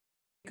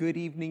Good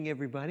evening,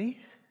 everybody.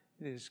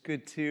 It is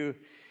good to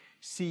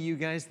see you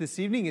guys this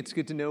evening. It's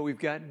good to know we've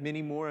got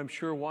many more, I'm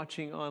sure,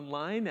 watching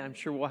online. I'm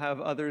sure we'll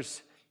have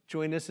others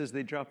join us as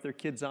they drop their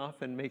kids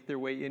off and make their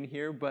way in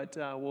here. But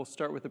we'll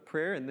start with a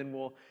prayer, and then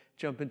we'll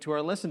jump into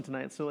our lesson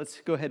tonight. So let's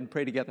go ahead and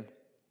pray together.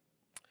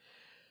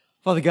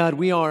 Father God,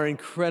 we are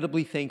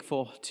incredibly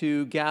thankful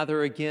to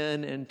gather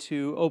again and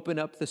to open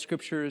up the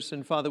Scriptures.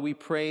 And Father, we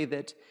pray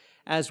that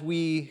as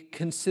we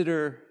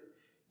consider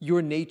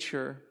your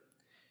nature,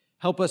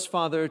 help us,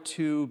 Father,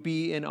 to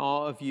be in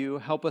awe of you.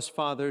 Help us,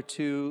 Father,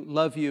 to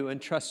love you and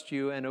trust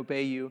you and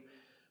obey you.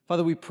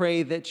 Father, we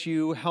pray that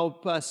you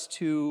help us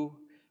to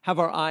have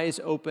our eyes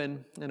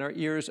open and our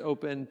ears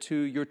open to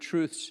your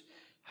truths.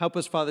 Help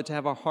us, Father, to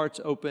have our hearts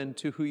open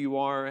to who you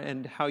are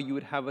and how you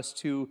would have us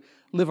to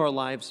live our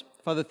lives.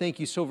 Father, thank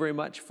you so very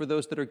much for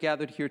those that are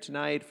gathered here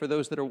tonight, for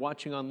those that are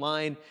watching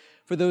online,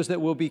 for those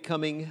that will be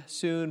coming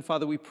soon.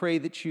 Father, we pray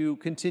that you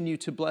continue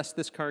to bless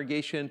this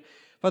congregation.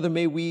 Father,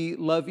 may we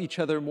love each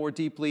other more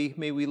deeply.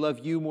 May we love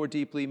you more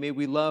deeply. May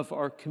we love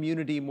our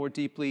community more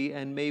deeply.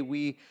 And may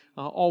we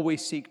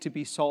always seek to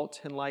be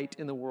salt and light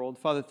in the world.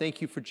 Father, thank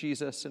you for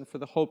Jesus and for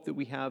the hope that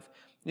we have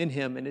in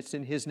him. And it's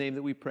in his name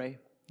that we pray.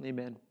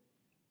 Amen.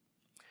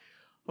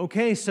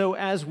 Okay, so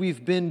as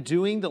we've been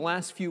doing the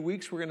last few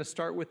weeks, we're going to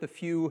start with a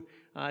few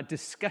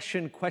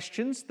discussion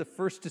questions. The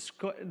first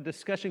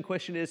discussion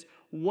question is,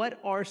 what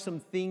are some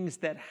things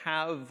that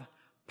have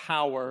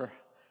power?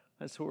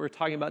 That's what we're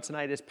talking about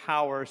tonight, is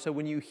power. So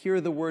when you hear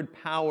the word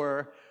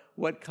power,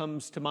 what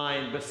comes to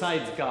mind?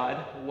 Besides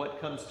God, what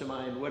comes to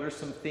mind? What are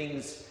some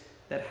things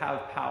that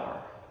have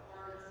power?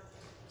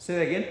 Say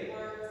that again?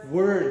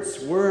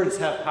 Words. Words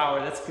have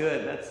power. That's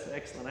good. That's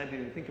excellent. I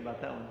didn't even think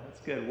about that one.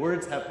 That's good.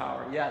 Words have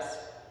power. Yes.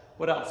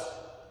 What else?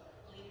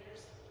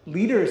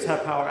 Leaders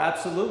have power.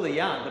 Absolutely.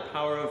 Yeah. The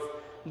power of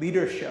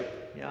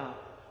leadership. Yeah.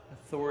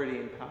 Authority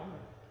and power.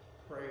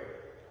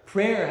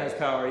 Prayer has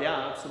power.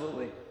 Yeah,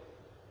 absolutely.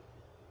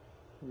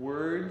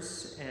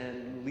 Words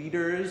and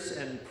leaders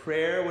and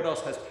prayer. What else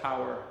has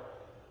power?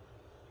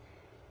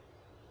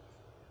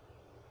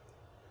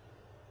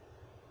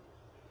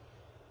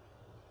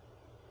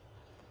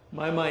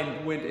 My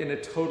mind went in a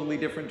totally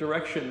different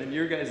direction than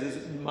your guys'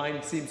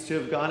 mind seems to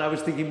have gone. I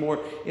was thinking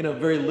more in a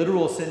very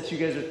literal sense. You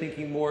guys are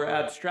thinking more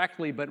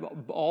abstractly, but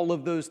all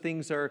of those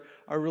things are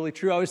really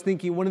true. I was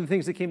thinking one of the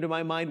things that came to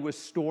my mind was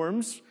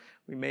storms.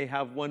 We may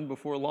have one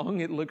before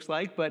long, it looks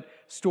like, but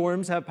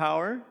storms have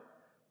power.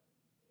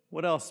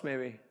 What else,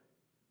 maybe?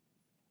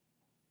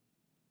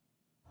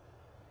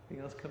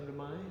 Anything else come to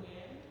mind?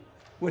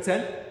 What's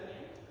that?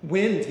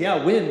 Wind.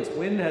 Yeah, wind.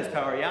 Wind has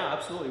power. Yeah,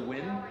 absolutely.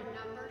 Wind. Power in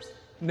numbers.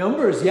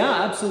 Numbers. Yeah,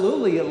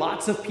 absolutely.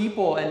 Lots of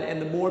people,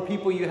 and the more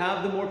people you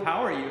have, the more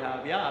power you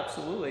have. Yeah,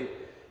 absolutely.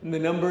 And the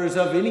numbers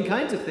of any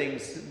kinds of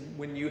things.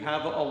 When you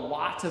have a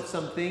lot of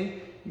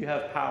something, you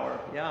have power.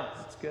 Yeah,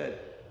 that's good.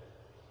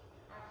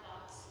 Our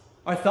thoughts.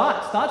 Our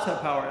thoughts. Thoughts have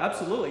power.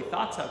 Absolutely.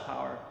 Thoughts have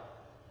power.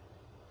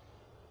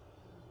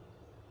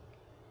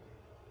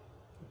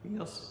 Anything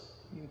else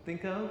you can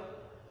think of?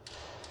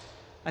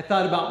 I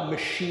thought about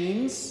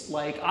machines,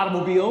 like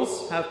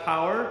automobiles have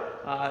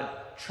power,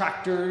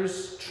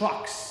 tractors,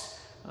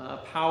 trucks,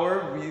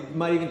 power. We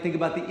might even think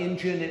about the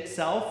engine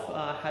itself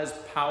has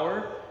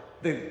power.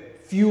 The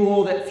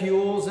fuel that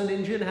fuels an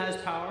engine has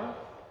power.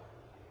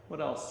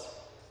 What else?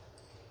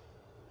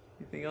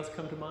 Anything else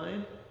come to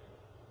mind?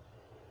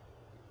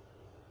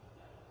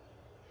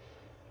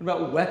 What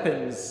about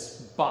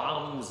weapons,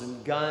 bombs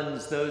and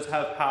guns? Those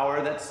have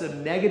power. That's a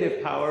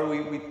negative power.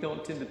 We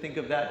don't tend to think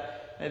of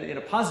that in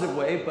a positive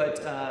way, but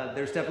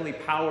there's definitely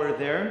power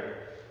there.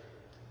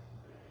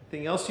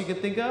 Anything else you can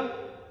think of?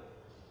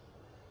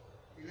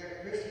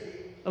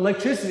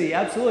 Electricity,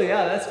 absolutely.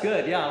 Yeah, that's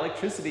good. Yeah,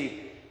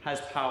 electricity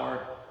has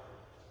power.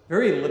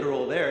 Very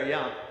literal there.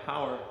 Yeah,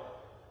 power.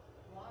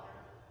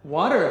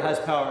 Water has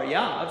power.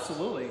 Yeah,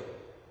 absolutely.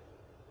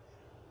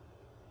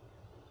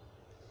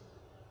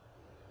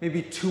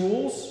 Maybe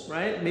tools,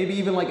 right? Maybe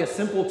even like a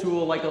simple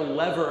tool like a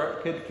lever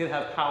could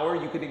have power.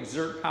 You could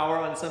exert power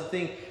on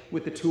something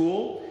with the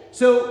tool.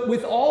 So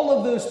with all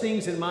of those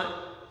things in mind,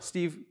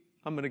 Steve,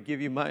 I'm going to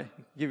give you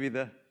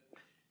the,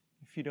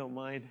 if you don't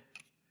mind.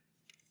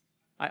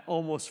 I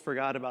almost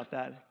forgot about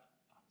that.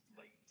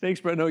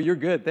 Thanks, brother. No, you're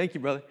good. Thank you,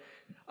 brother.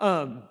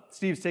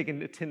 Steve's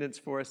taking attendance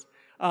for us.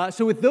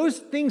 So with those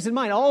things in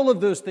mind, all of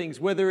those things,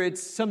 whether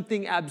it's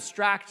something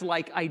abstract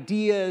like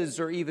ideas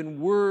or even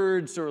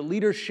words or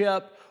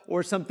leadership,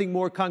 or something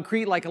more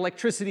concrete like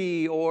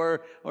electricity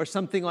or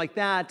something like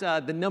that,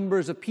 the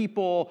numbers of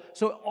people.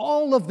 So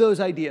all of those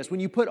ideas,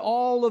 when you put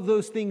all of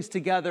those things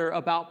together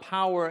about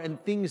power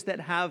and things that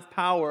have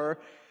power,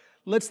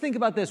 let's think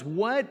about this.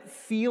 What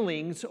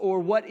feelings or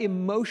what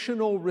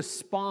emotional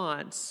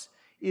response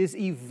is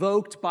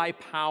evoked by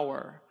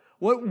power?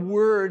 What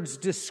words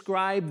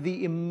describe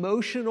the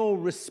emotional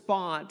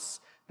response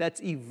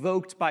that's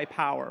evoked by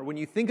power? When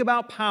you think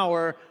about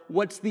power,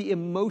 what's the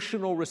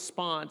emotional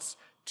response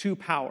to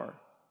power?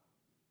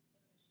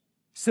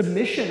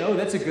 Submission. Oh,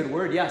 that's a good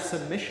word. Yeah,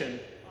 submission.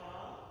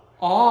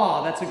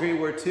 Awe, that's a great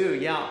word too.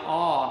 Yeah,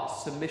 awe,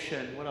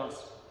 submission. What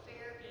else?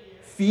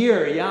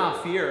 Fear,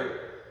 yeah, fear.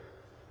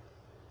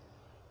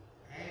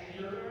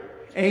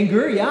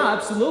 Anger, yeah,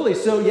 absolutely.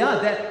 So yeah,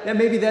 that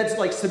maybe that's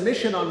like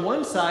submission on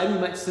one side. We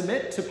might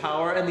submit to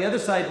power, and the other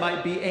side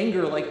might be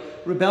anger, like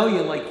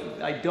rebellion, like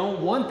I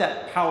don't want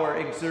that power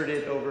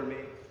exerted over me.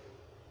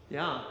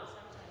 Yeah.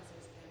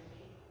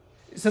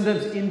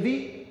 Sometimes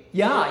envy.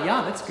 Yeah,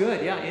 that's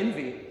good. Yeah,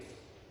 envy.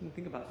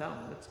 Think about that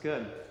one. That's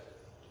good.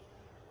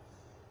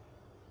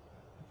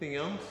 Anything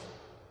else?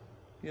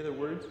 Any other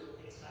words?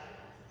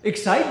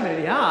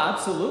 Excitement. Yeah,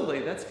 absolutely.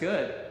 That's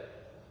good.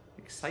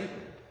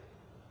 Excitement.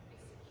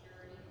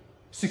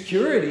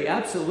 Security,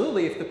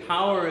 absolutely. If the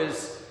power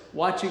is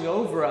watching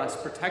over us,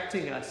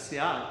 protecting us,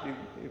 yeah,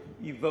 it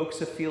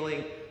evokes a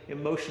feeling,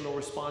 emotional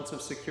response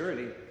of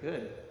security.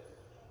 Good.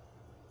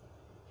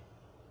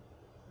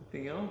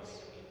 Anything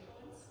else?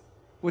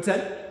 What's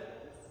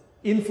that?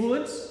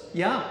 Influence?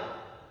 Yeah.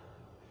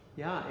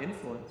 Yeah,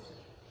 influence.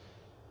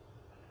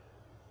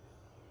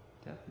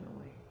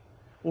 Definitely.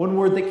 One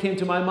word that came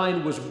to my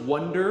mind was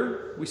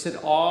wonder. We said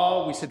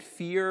awe, we said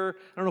fear.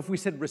 I don't know if we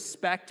said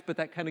respect, but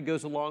that kind of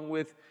goes along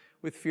with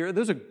fear.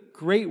 Those are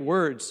great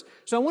words.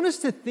 So I want us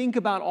to think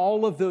about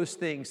all of those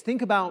things.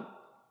 Think about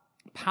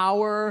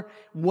power,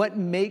 what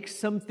makes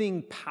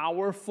something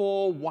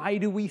powerful, why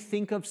do we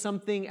think of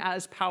something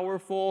as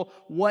powerful,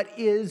 what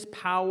is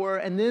power,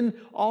 and then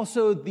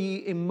also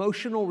the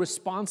emotional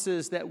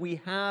responses that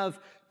we have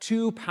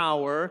to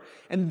power.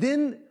 And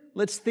then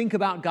let's think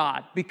about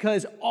God,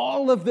 because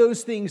all of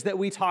those things that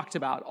we talked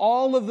about,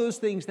 all of those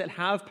things that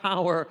have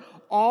power,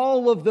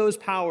 all of those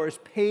powers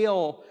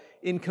pale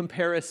in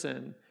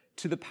comparison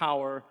to the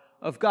power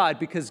of God,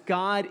 because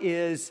God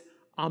is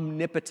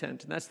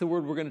omnipotent. And that's the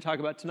word we're going to talk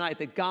about tonight,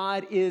 that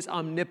God is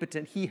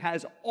omnipotent. He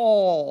has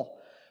all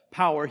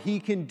power. He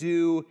can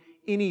do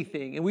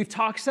anything. And we've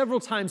talked several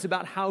times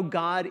about how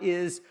God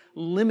is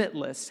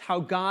limitless,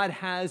 how God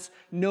has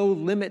no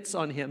limits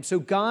on him. So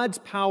God's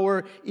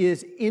power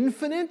is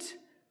infinite,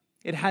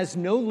 it has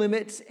no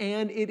limits,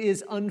 and it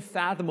is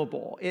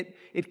unfathomable.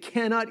 It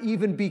cannot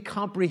even be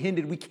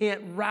comprehended. We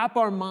can't wrap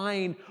our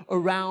mind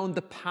around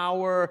the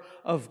power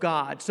of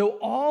God. So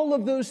all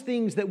of those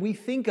things that we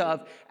think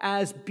of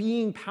as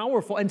being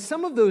powerful, and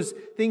some of those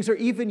things are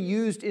even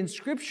used in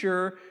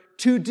Scripture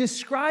to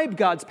describe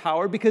God's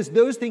power, because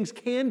those things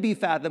can be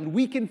fathomed.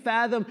 We can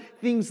fathom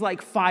things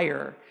like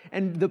fire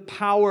and the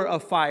power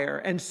of fire.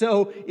 And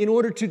so in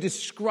order to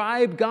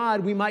describe God,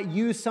 we might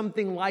use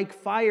something like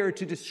fire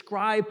to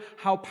describe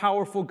how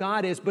powerful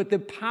God is. But the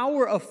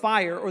power of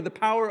fire, or the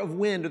power of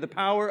wind, or the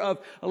power of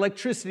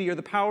electricity, or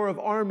the power of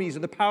armies, or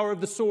the power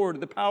of the sword, or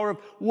the power of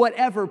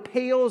whatever,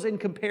 pales in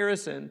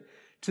comparison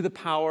to the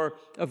power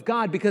of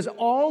God. Because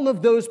all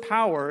of those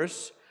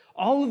powers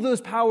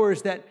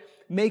that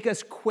make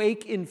us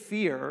quake in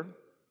fear,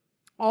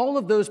 all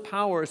of those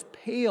powers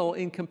pale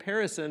in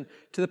comparison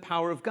to the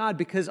power of God,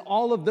 because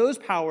all of those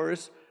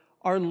powers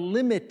are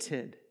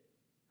limited,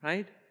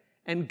 right?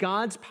 And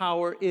God's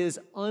power is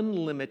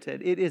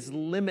unlimited. It is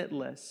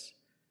limitless.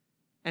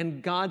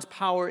 And God's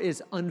power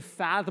is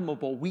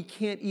unfathomable. We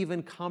can't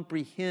even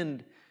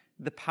comprehend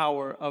the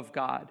power of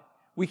God.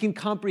 We can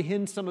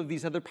comprehend some of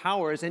these other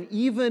powers, and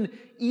even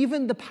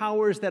the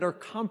powers that are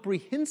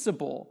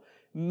comprehensible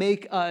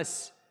make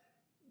us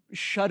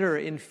shudder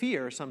in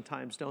fear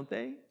sometimes, don't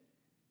they?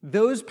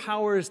 Those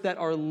powers that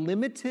are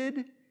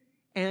limited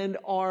and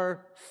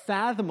are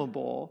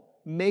fathomable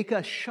make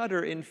us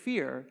shudder in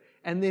fear.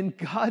 And then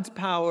God's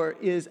power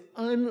is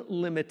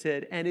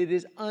unlimited and it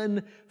is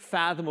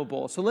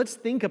unfathomable. So let's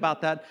think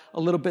about that a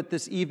little bit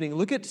this evening.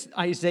 Look at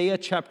Isaiah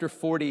chapter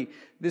 40.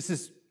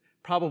 This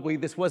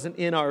wasn't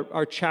in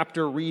our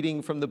chapter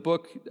reading from the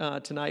book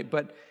tonight,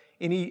 but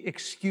any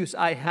excuse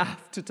I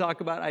have to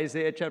talk about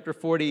Isaiah chapter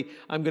 40,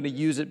 I'm going to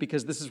use it,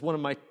 because this is one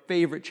of my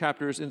favorite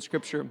chapters in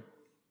Scripture.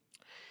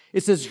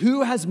 It says,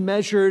 "Who has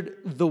measured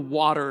the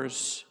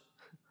waters,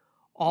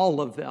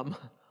 all of them,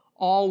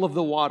 all of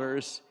the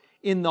waters,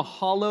 in the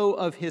hollow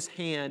of his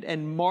hand,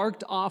 and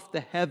marked off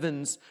the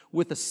heavens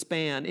with a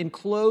span,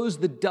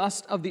 enclosed the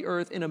dust of the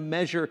earth in a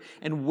measure,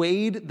 and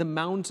weighed the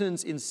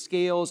mountains in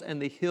scales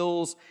and the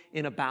hills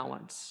in a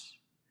balance?"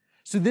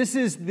 So this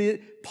is the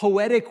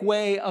poetic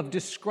way of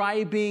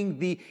describing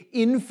the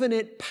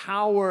infinite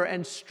power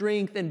and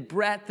strength and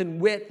breadth and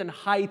width and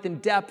height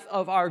and depth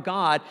of our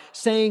God,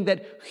 saying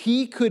that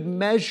he could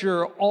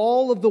measure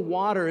all of the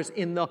waters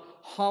in the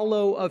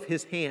hollow of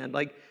his hand.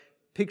 Like,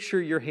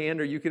 picture your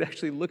hand, or you could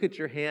actually look at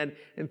your hand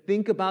and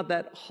think about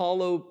that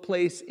hollow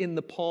place in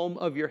the palm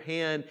of your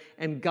hand,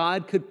 and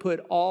God could put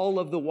all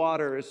of the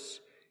waters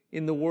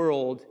in the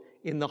world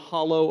in the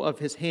hollow of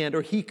his hand.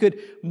 Or he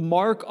could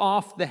mark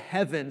off the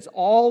heavens,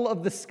 all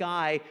of the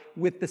sky,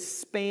 with the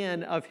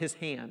span of his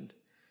hand.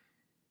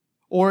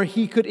 Or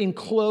he could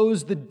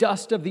enclose the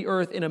dust of the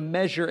earth in a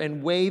measure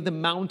and weigh the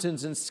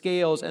mountains in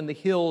scales and the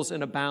hills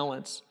in a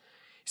balance.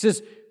 He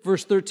says,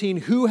 verse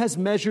 13, "Who has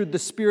measured the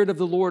Spirit of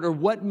the Lord, or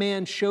what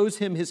man shows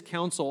him his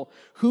counsel?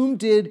 Whom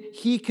did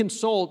he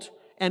consult,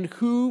 and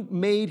who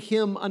made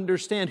him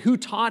understand, who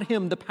taught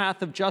him the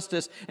path of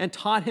justice and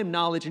taught him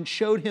knowledge and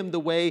showed him the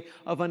way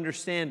of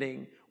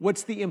understanding?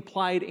 What's the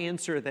implied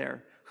answer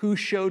there? Who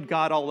showed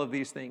God all of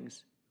these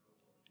things?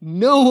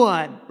 No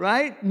one,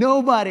 right?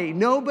 Nobody.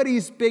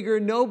 Nobody's bigger.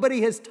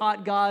 Nobody has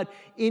taught God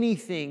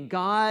anything.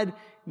 God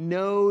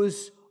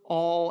knows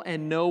all,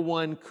 and no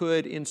one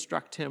could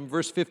instruct him.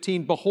 Verse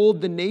 15,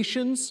 behold, the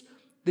nations,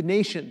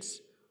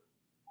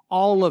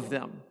 all of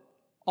them,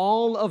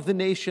 all of the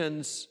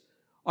nations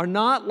are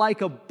not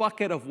like a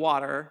bucket of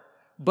water,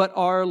 but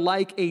are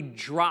like a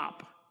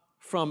drop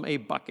from a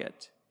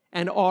bucket,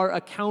 and are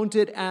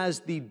accounted as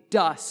the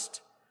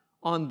dust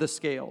on the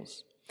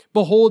scales.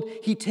 Behold,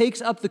 he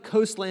takes up the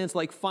coastlands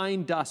like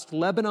fine dust.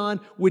 Lebanon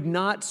would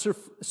not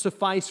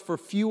suffice for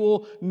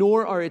fuel,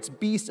 nor are its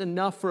beasts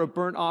enough for a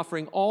burnt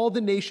offering. All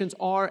the nations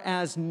are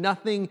as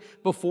nothing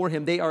before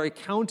him. They are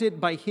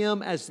accounted by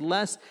him as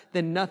less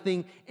than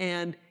nothing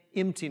and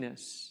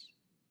emptiness.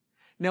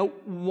 Now,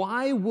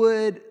 why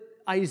would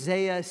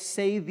Isaiah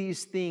say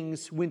these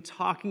things when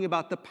talking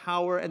about the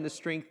power and the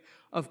strength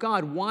of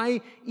God?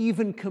 Why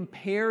even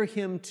compare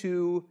him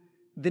to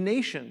the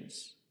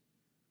nations?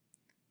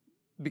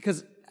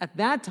 Because at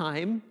that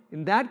time,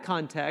 in that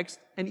context,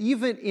 and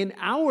even in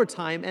our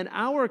time and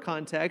our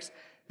context,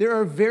 there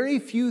are very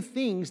few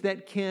things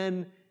that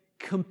can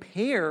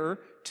compare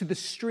to the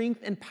strength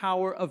and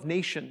power of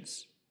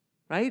nations,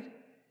 right?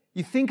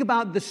 You think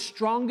about the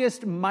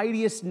strongest,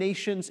 mightiest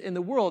nations in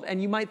the world,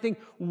 and you might think,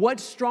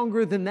 what's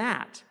stronger than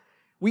that?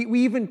 We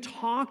even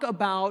talk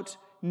about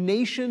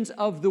nations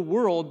of the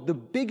world, the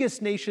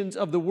biggest nations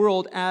of the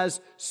world, as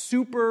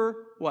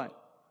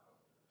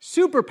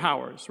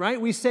superpowers,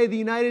 right? We say the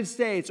United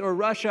States or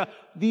Russia,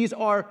 these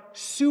are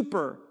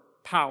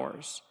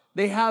superpowers.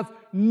 They have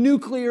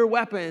nuclear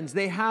weapons.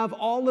 They have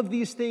all of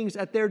these things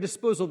at their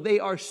disposal.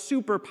 They are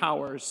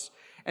superpowers.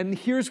 And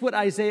here's what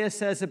Isaiah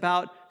says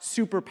about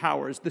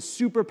superpowers, the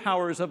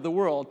superpowers of the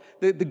world,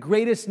 the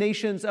greatest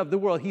nations of the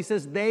world. He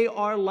says they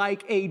are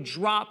like a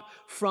drop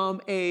from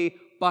a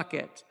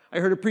bucket. I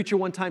heard a preacher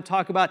one time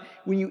talk about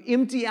when you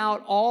empty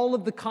out all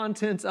of the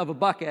contents of a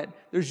bucket,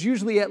 there's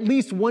usually at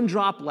least one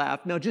drop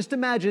left. Now just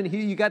imagine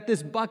here you got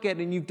this bucket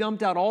and you've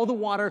dumped out all the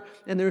water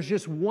and there's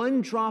just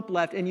one drop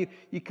left, and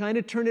you kind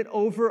of turn it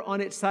over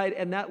on its side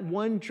and that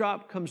one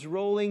drop comes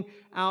rolling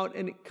out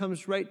and it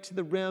comes right to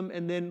the rim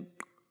and then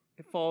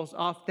it falls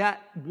off.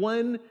 That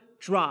one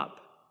drop,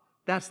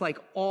 that's like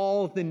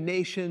all the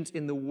nations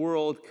in the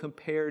world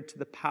compared to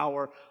the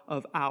power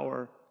of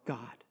our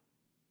God.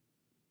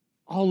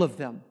 All of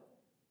them.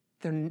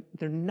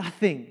 They're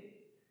nothing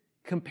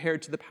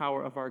compared to the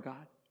power of our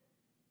God.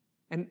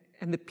 And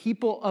the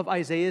people of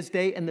Isaiah's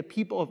day and the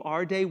people of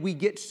our day, we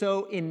get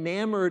so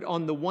enamored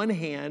on the one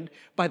hand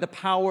by the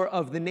power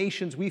of the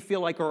nations we feel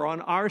like are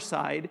on our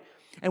side,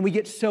 and we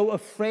get so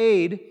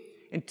afraid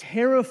and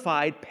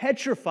terrified,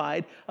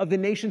 petrified of the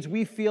nations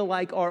we feel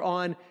like are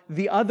on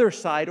the other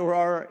side or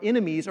are our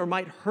enemies or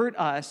might hurt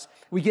us.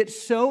 We get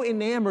so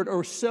enamored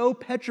or so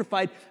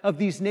petrified of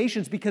these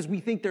nations because we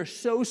think they're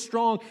so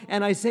strong.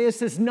 And Isaiah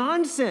says,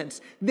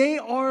 nonsense. They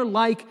are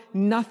like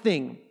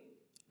nothing.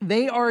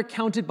 They are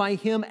accounted by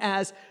him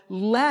as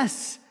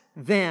less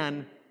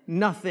than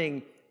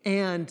nothing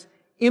and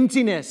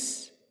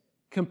emptiness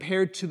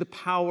compared to the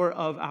power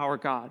of our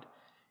God.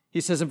 He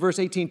says in verse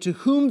 18, to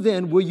whom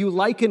then will you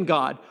liken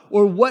God?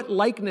 Or what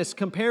likeness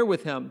compare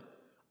with him?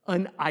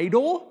 An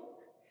idol?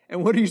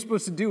 And what are you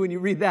supposed to do when you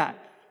read that?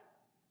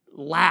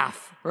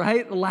 Laugh,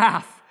 right?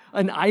 Laugh.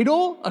 An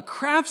idol? A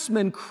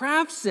craftsman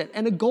crafts it,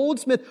 and a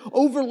goldsmith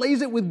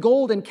overlays it with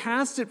gold and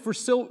casts it for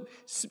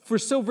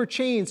silver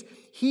chains.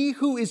 He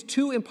who is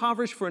too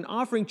impoverished for an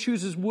offering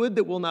chooses wood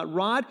that will not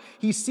rot.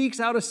 He seeks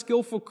out a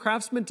skillful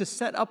craftsman to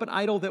set up an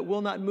idol that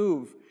will not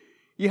move.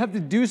 You have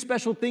to do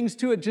special things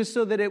to it just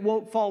so that it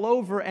won't fall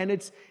over, and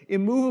it's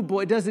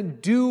immovable. It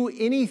doesn't do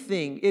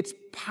anything. It's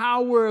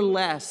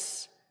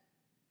powerless.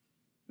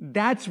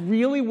 That's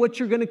really what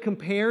you're going to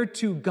compare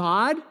to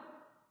God?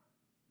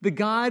 The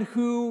God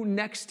who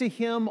next to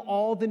him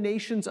all the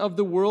nations of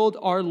the world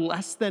are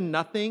less than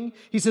nothing?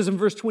 He says in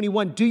verse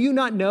 21, do you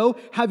not know?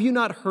 Have you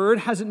not heard?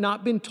 Has it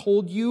not been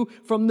told you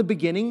from the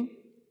beginning?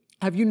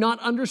 Have you not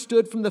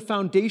understood from the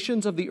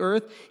foundations of the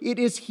earth? It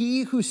is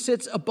he who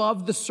sits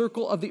above the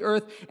circle of the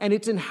earth, and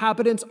its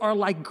inhabitants are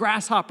like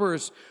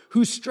grasshoppers,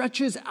 who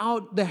stretches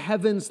out the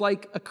heavens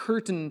like a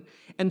curtain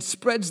and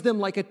spreads them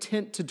like a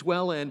tent to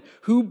dwell in,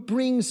 who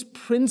brings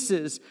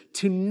princes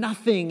to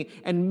nothing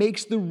and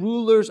makes the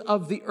rulers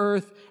of the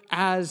earth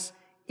as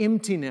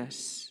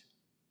emptiness.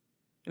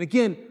 And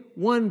again,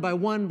 one by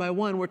one by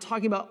one, we're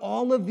talking about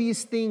all of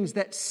these things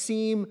that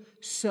seem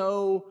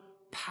so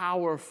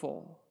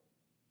powerful.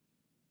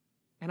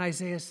 And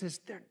Isaiah says,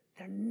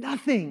 they're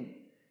nothing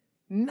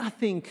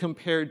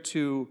compared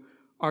to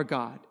our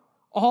God.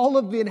 All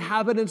of the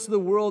inhabitants of the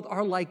world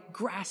are like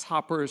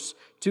grasshoppers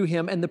to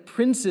him, and the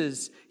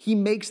princes, he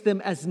makes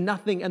them as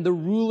nothing, and the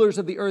rulers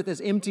of the earth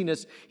as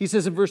emptiness. He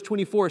says in verse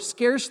 24,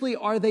 scarcely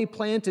are they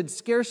planted,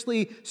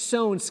 scarcely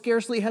sown,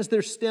 scarcely has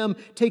their stem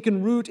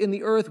taken root in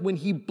the earth when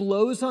he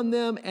blows on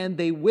them, and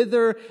they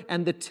wither,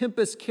 and the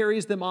tempest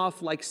carries them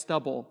off like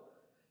stubble.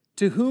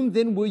 To whom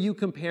then will you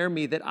compare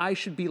me, that I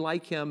should be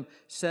like him,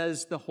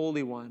 says the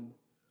Holy One.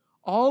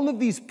 All of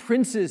these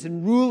princes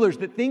and rulers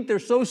that think they're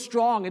so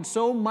strong and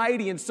so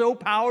mighty and so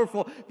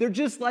powerful, they're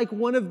just like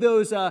one of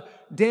those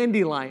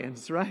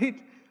dandelions,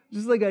 right?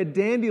 Just like a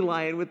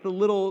dandelion with the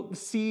little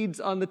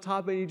seeds on the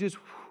top, and you just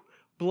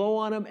blow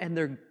on them, and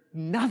they're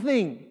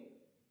nothing.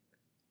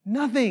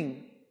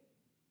 Nothing.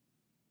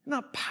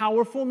 Not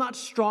powerful, not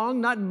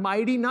strong, not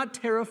mighty, not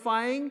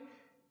terrifying.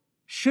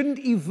 Shouldn't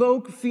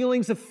evoke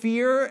feelings of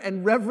fear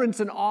and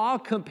reverence and awe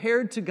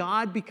compared to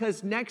God,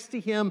 because next to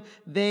him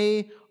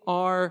they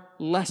are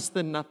less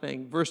than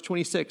nothing. Verse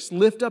 26,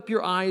 lift up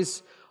your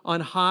eyes on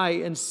high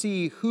and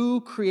see who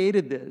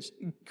created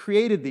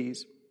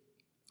these.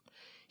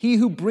 He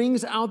who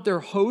brings out their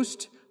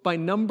host by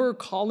number,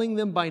 calling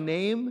them by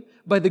name,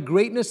 by the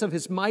greatness of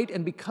his might,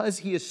 and because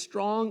he is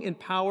strong in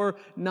power,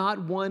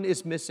 not one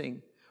is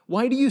missing.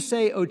 Why do you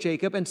say, O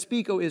Jacob, and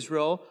speak, O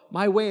Israel,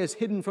 my way is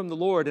hidden from the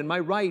Lord, and my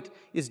right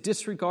is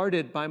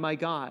disregarded by my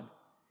God?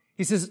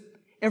 He says,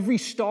 every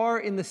star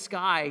in the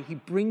sky, he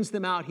brings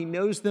them out. He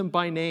knows them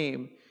by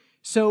name.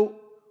 So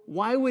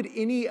why would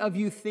any of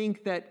you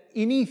think that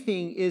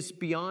anything is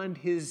beyond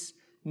his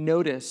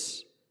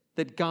notice,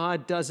 that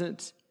God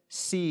doesn't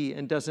see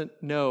and doesn't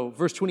know?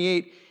 Verse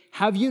 28,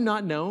 have you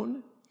not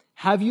known?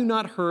 Have you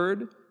not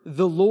heard?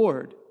 The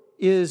Lord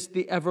is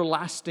the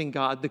everlasting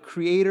God, the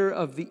creator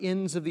of the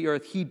ends of the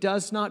earth. He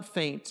does not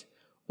faint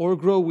or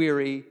grow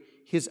weary.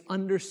 His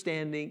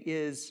understanding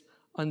is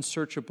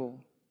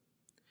unsearchable.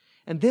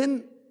 And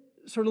then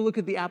sort of look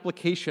at the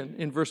application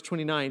in verse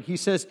 29. He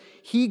says,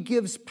 he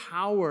gives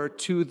power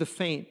to the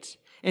faint,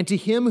 and to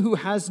him who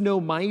has no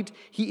might,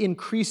 he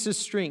increases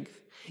strength.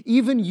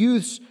 Even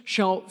youths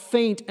shall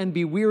faint and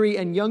be weary,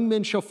 and young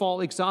men shall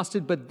fall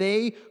exhausted, but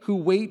they who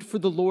wait for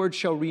the Lord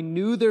shall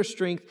renew their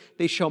strength.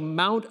 They shall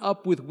mount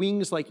up with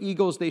wings like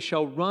eagles. They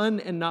shall run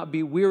and not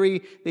be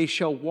weary. They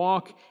shall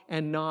walk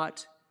and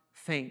not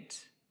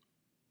faint.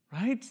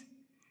 Right?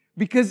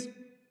 Because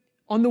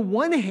on the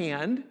one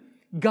hand,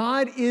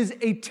 God is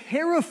a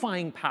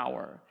terrifying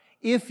power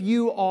if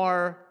you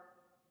are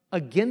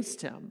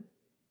against him.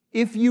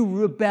 If you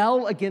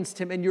rebel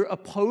against him and you're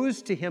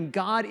opposed to him,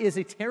 God is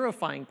a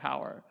terrifying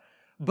power.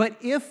 But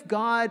if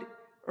God,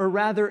 or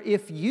rather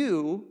if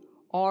you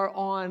are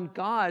on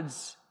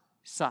God's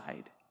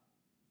side,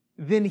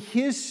 then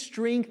his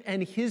strength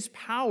and his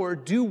power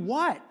do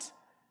what?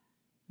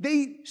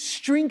 They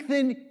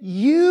strengthen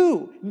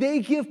you.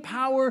 They give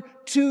power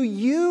to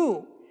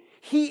you.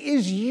 He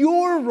is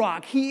your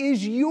rock. He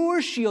is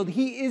your shield.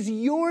 He is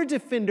your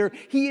defender.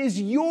 He is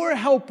your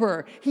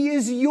helper. He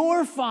is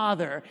your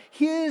father.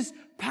 His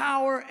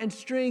power and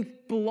strength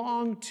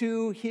belong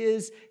to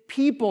his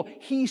people.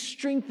 He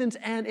strengthens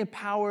and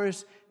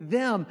empowers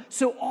them.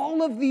 So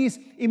all of these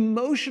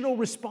emotional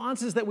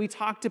responses that we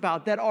talked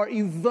about that are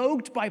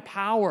evoked by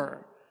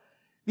power,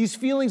 these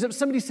feelings of,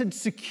 somebody said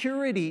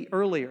security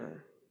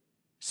earlier.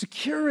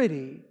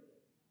 Security,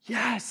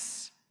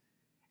 yes.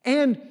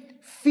 And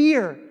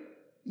fear,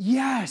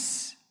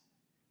 yes.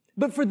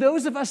 But for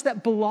those of us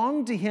that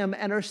belong to him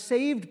and are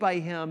saved by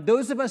him,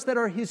 those of us that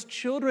are his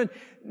children,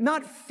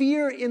 not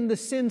fear in the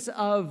sense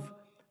of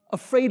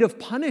afraid of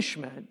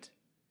punishment,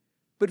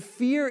 but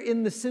fear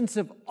in the sense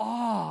of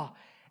awe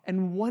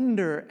and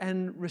wonder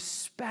and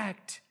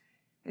respect,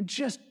 and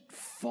just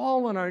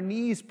fall on our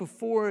knees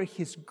before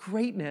his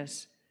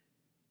greatness,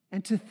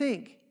 and to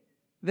think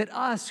that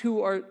us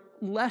who are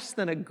less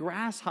than a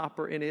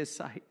grasshopper in his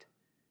sight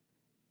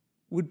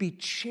would be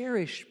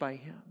cherished by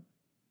him,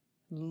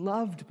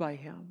 loved by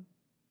him,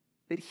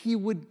 that he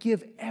would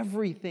give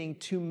everything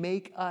to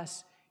make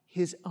us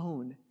his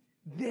own.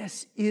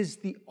 This is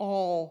the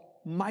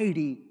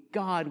almighty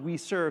God we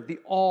serve, the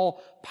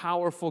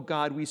all-powerful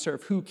God we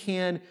serve, who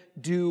can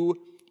do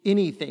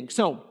anything.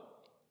 So,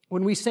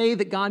 when we say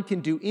that God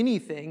can do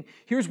anything,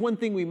 here's one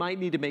thing we might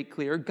need to make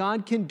clear.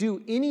 God can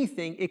do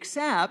anything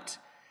except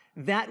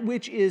that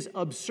which is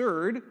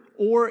absurd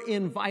or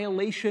in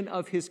violation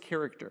of his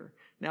character.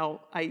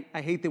 Now, I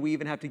hate that we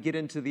even have to get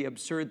into the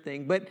absurd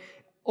thing, but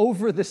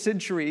over the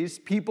centuries,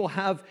 people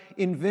have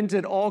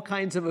invented all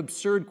kinds of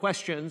absurd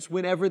questions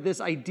whenever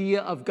this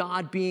idea of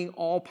God being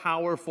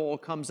all-powerful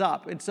comes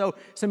up. And so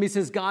somebody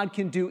says God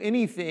can do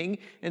anything,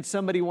 and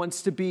somebody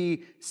wants to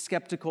be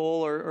skeptical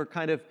or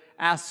kind of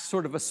ask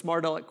sort of a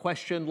smart aleck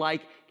question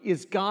like,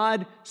 is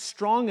God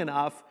strong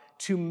enough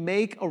to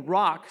make a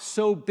rock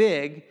so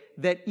big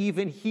that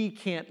even he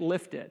can't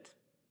lift it?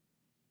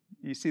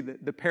 You see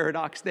the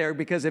paradox there,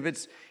 because if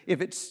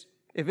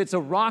it's a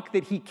rock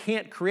that he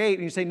can't create,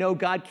 and you say, no,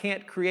 God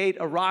can't create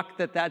a rock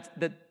that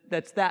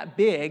that's that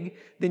big,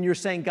 then you're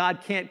saying God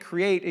can't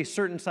create a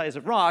certain size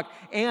of rock.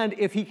 And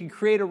if he can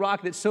create a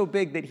rock that's so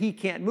big that he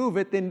can't move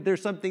it, then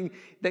there's something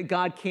that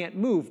God can't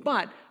move.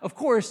 But, of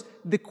course,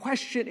 the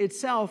question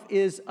itself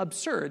is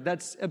absurd.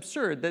 That's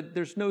absurd, that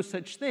there's no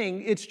such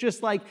thing. It's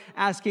just like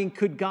asking,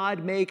 could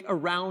God make a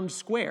round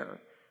square?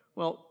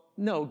 Well,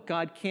 no,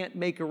 God can't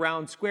make a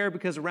round square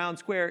because a round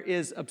square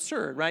is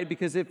absurd, right?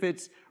 Because if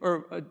it's,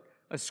 or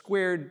a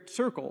squared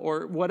circle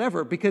or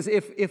whatever, because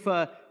if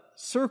a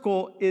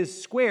circle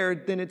is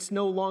squared, then it's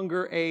no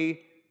longer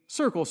a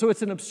circle. So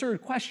it's an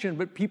absurd question,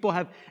 but people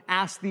have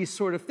asked these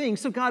sort of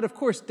things. So God, of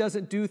course,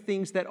 doesn't do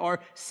things that are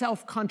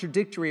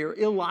self-contradictory or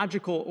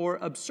illogical or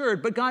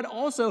absurd, but God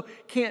also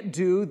can't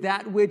do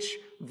that which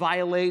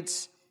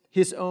violates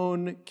his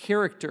own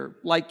character.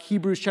 Like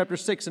Hebrews chapter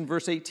 6 and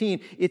verse 18,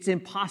 it's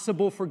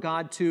impossible for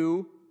God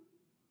to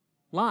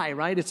lie,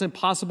 right? It's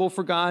impossible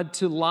for God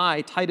to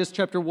lie. Titus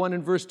chapter 1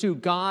 and verse 2,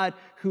 God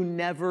who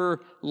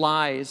never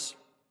lies.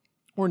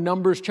 Or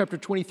Numbers chapter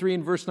 23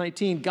 and verse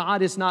 19,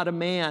 God is not a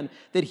man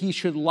that he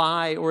should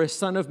lie, or a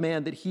son of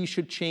man that he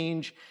should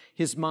change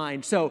his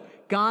mind. So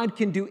God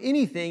can do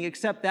anything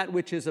except that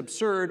which is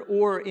absurd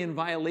or in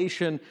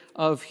violation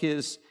of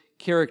his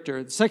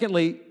character.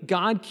 Secondly,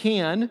 God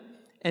can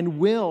and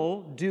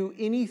will do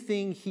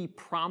anything he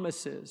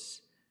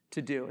promises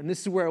to do. And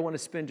this is where I want to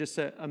spend just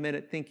a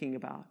minute thinking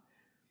about.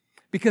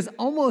 Because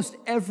almost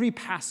every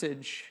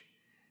passage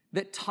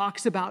that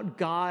talks about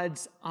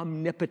God's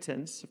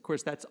omnipotence, of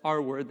course, that's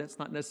our word, that's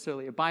not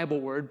necessarily a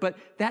Bible word, but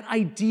that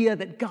idea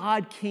that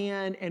God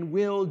can and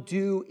will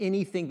do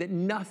anything, that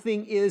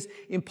nothing is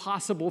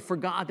impossible for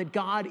God, that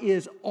God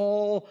is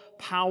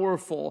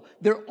all-powerful,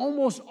 they're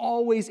almost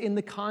always in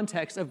the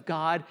context of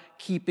God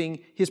keeping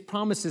his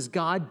promises,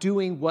 God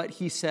doing what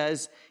he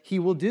says he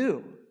will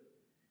do.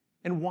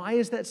 And why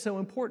is that so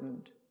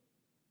important?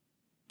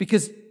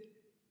 Because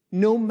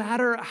no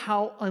matter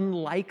how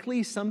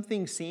unlikely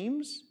something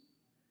seems,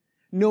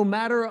 no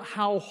matter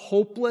how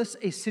hopeless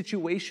a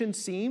situation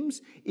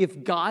seems,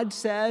 if God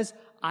says,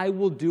 I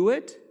will do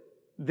it,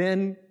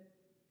 then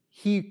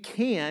he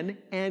can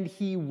and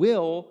he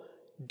will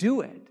do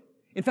it.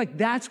 In fact,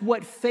 that's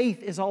what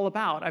faith is all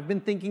about. I've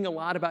been thinking a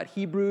lot about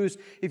Hebrews.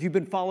 If you've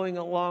been following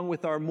along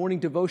with our morning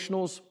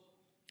devotionals,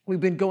 we've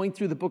been going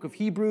through the book of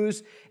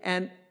Hebrews,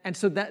 and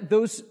so that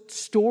those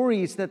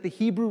stories that the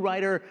Hebrew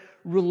writer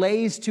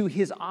relays to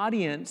his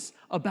audience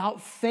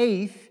about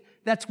faith,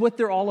 that's what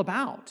they're all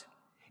about.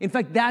 In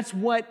fact, that's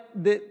what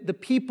the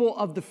people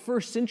of the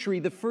first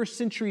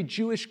century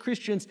Jewish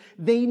Christians,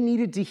 they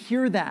needed to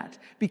hear that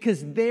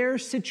because their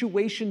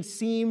situation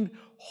seemed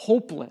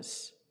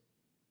hopeless.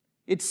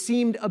 It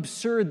seemed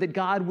absurd that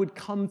God would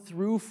come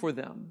through for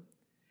them.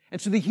 And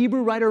so the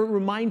Hebrew writer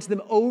reminds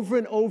them over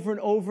and over and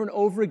over and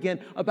over again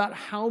about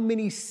how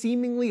many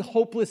seemingly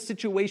hopeless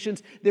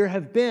situations there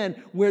have been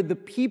where the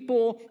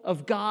people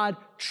of God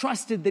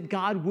trusted that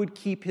God would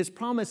keep his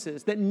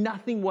promises, that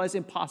nothing was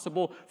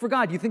impossible for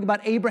God. You think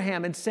about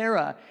Abraham and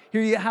Sarah.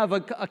 Here you have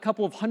a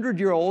couple of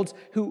 100-year-olds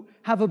who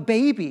have a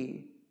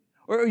baby.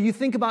 Or you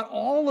think about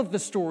all of the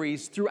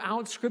stories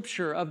throughout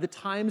Scripture of the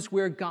times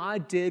where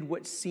God did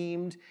what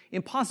seemed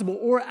impossible.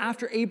 Or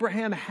after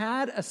Abraham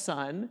had a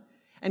son,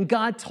 and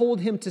God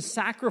told him to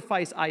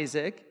sacrifice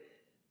Isaac,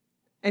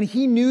 and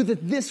he knew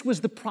that this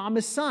was the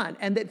promised son,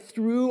 and that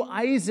through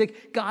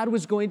Isaac, God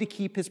was going to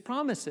keep his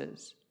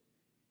promises.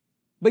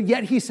 But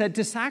yet he said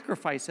to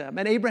sacrifice him.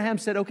 And Abraham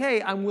said,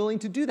 okay, I'm willing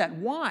to do that.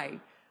 Why?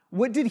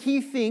 What did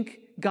he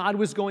think God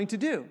was going to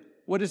do?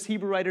 What does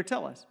Hebrew writer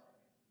tell us?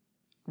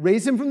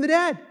 Raise him from the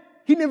dead.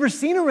 He'd never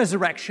seen a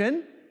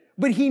resurrection,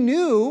 but he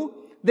knew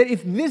that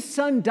if this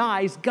son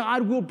dies,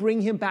 God will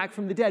bring him back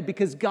from the dead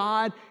because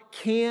God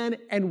can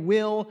and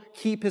will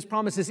keep his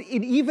promises.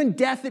 And even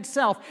death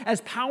itself,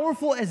 as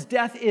powerful as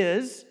death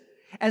is,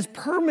 as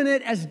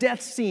permanent as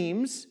death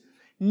seems,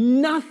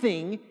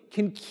 nothing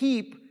can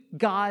keep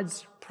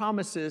God's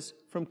promises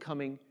from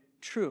coming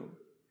true.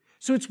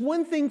 So it's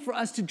one thing for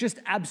us to just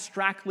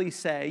abstractly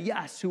say,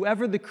 yes,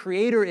 whoever the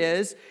Creator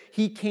is,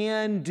 he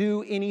can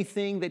do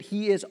anything, that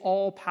he is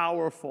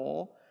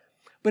all-powerful.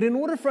 But in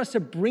order for us to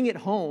bring it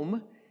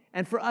home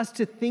and for us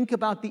to think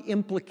about the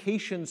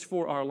implications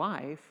for our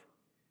life,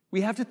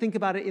 we have to think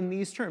about it in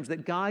these terms,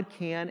 that God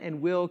can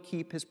and will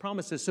keep his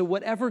promises. So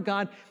whatever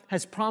God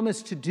has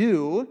promised to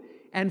do,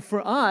 and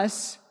for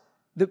us,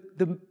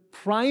 the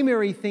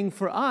primary thing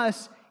for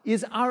us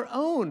is our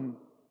own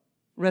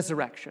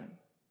resurrection,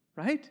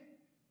 right?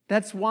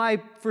 That's why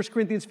 1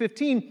 Corinthians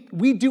 15,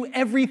 we do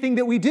everything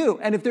that we do.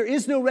 And if there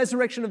is no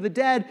resurrection of the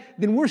dead,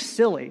 then we're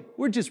silly.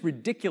 We're just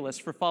ridiculous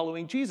for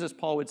following Jesus,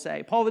 Paul would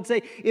say. Paul would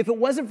say, if it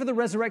wasn't for the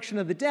resurrection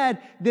of the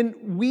dead,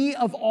 then we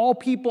of all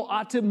people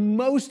ought to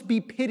most be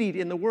pitied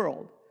in the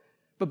world.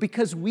 But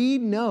because we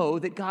know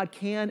that God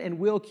can and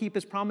will keep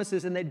his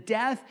promises and that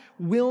death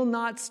will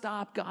not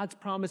stop God's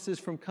promises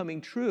from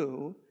coming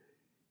true,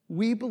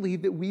 we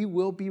believe that we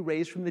will be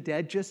raised from the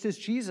dead just as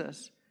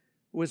Jesus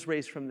was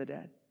raised from the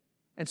dead.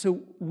 And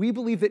so we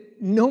believe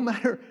that no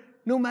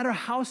matter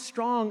how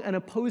strong an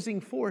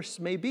opposing force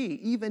may be,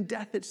 even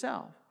death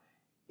itself,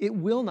 It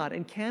will not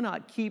and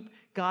cannot keep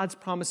God's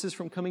promises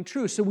from coming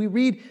true. So we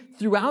read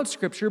throughout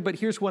Scripture, but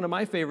here's one of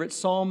my favorites,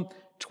 Psalm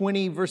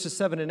 20, verses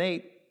 7 and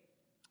 8.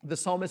 The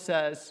psalmist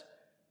says,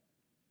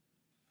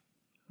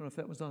 I don't know if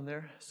that was on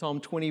there,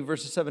 Psalm 20,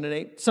 verses 7 and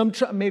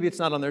 8. Maybe it's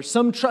not on there.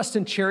 Some trust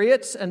in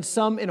chariots and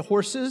some in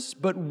horses,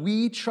 but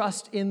we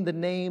trust in the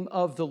name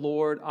of the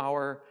Lord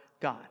our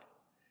God.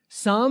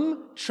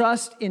 Some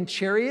trust in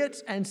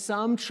chariots and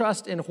some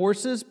trust in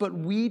horses, but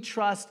we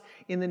trust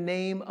in the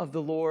name of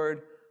the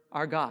Lord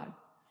our God.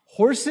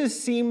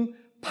 Horses seem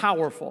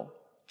powerful.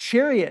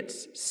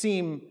 Chariots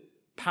seem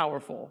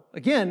powerful.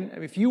 Again,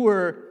 if you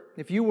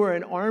were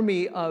an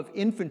army of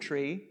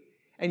infantry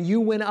and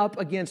you went up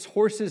against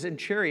horses and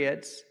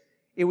chariots,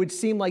 it would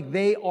seem like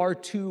they are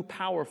too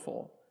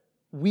powerful.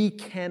 We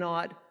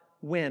cannot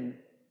win.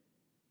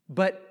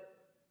 But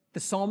the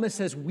psalmist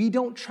says, we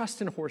don't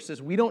trust in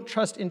horses. We don't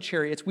trust in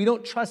chariots. We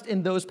don't trust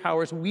in those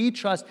powers. We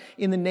trust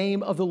in the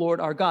name of the Lord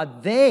our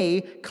God.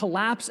 They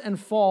collapse and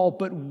fall,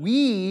 but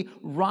we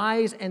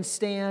rise and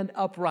stand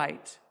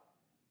upright.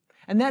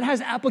 And that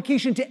has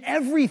application to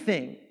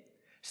everything.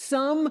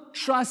 Some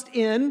trust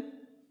in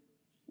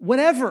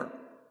whatever.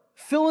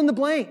 Fill in the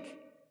blank.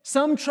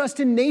 Some trust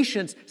in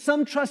nations.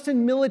 Some trust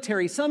in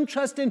military. Some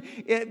trust in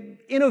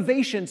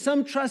innovation.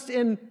 Some trust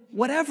in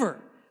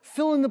whatever.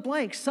 Fill in the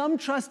blank. Some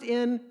trust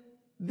in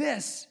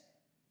this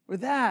or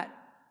that.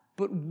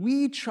 But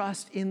we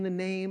trust in the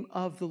name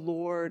of the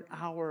Lord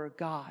our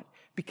God,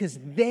 because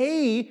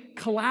they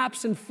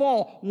collapse and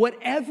fall.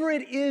 Whatever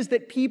it is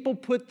that people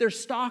put their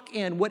stock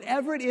in,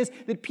 whatever it is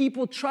that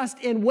people trust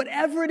in,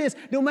 whatever it is,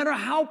 no matter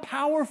how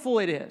powerful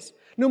it is,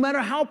 no matter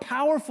how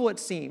powerful it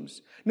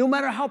seems, no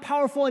matter how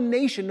powerful a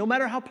nation, no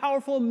matter how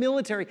powerful a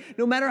military,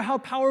 no matter how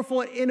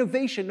powerful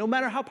innovation, no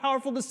matter how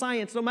powerful the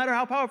science, no matter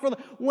how powerful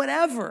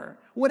whatever.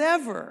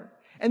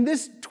 And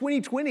this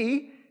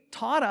 2020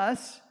 taught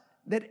us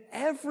that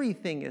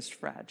everything is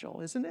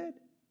fragile, isn't it?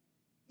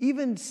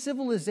 Even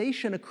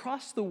civilization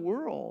across the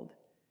world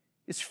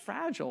is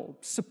fragile.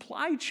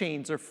 Supply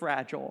chains are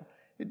fragile.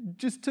 It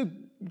just took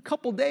a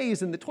couple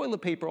days and the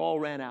toilet paper all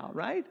ran out,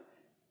 right?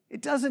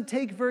 It doesn't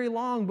take very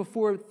long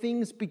before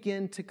things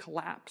begin to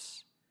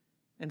collapse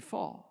and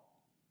fall.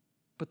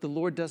 But the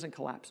Lord doesn't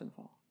collapse and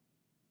fall.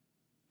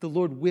 The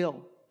Lord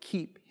will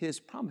keep His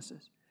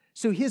promises.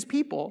 So His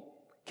people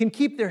can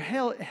keep their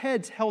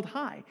heads held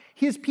high.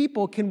 His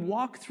people can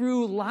walk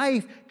through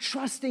life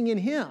trusting in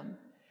Him.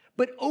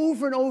 But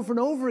over and over and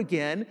over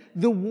again,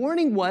 the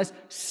warning was,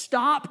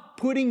 stop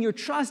putting your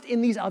trust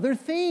in these other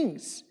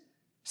things.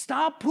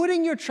 Stop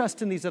putting your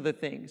trust in these other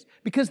things.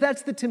 Because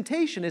that's the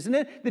temptation, isn't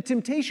it? The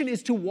temptation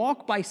is to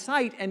walk by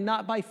sight and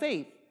not by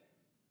faith.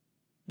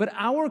 But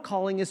our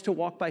calling is to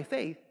walk by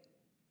faith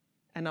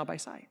and not by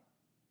sight.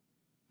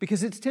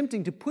 Because it's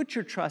tempting to put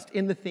your trust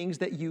in the things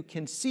that you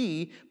can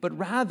see, but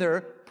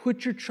rather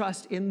put your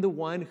trust in the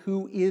one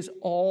who is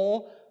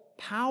all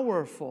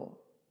powerful.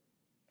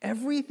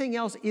 Everything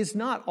else is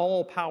not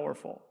all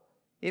powerful.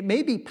 It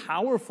may be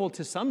powerful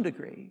to some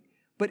degree,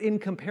 but in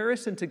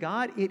comparison to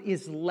God, it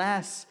is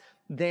less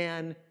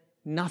than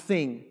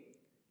nothing.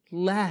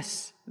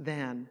 Less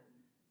than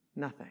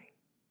nothing.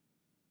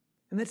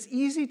 And that's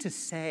easy to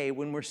say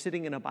when we're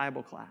sitting in a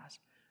Bible class.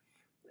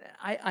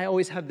 I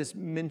always have this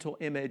mental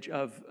image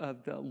of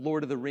the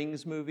Lord of the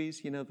Rings movies,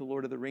 the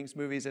Lord of the Rings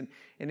movies. And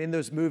in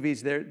those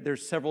movies,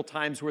 there's several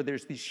times where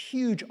there's these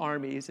huge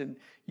armies, and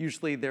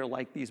usually they're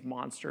like these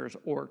monsters,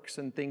 orcs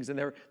and things, and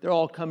they're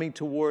all coming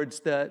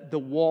towards the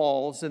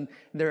walls, and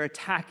they're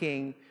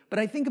attacking. But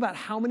I think about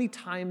how many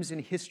times in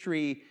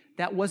history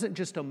that wasn't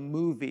just a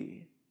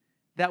movie,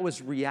 that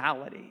was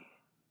reality.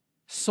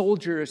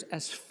 Soldiers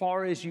as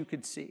far as you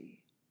could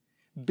see,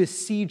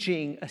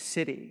 besieging a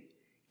city,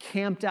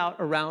 camped out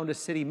around a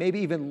city, maybe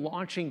even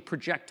launching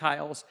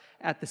projectiles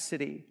at the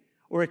city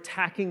or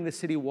attacking the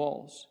city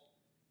walls.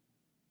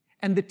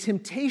 And the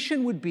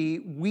temptation would be,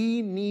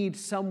 we need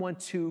someone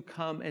to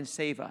come and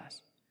save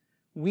us.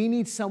 We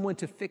need someone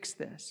to fix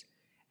this.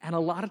 And a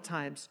lot of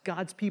times,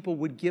 God's people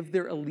would give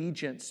their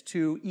allegiance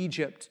to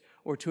Egypt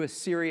or to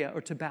Assyria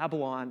or to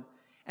Babylon,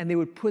 and they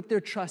would put their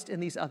trust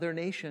in these other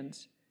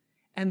nations.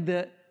 And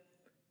the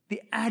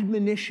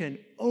admonition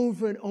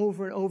over and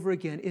over and over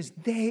again is,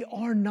 they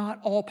are not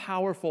all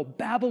powerful.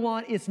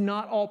 Babylon is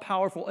not all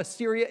powerful.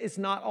 Assyria is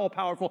not all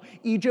powerful.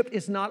 Egypt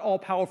is not all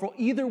powerful,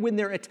 either when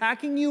they're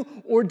attacking you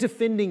or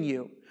defending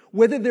you.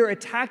 Whether they're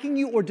attacking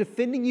you or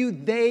defending you,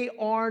 they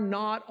are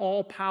not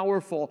all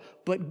powerful,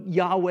 but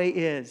Yahweh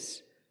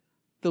is.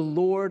 The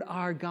Lord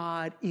our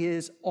God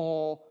is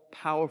all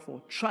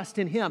powerful. Trust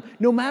in Him,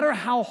 no matter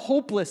how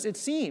hopeless it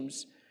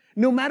seems.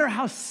 No matter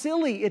how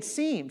silly it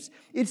seems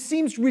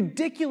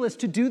ridiculous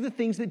to do the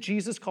things that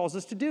Jesus calls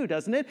us to do,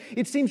 doesn't it?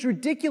 It seems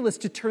ridiculous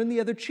to turn the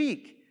other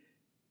cheek.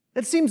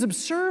 That seems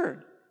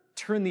absurd.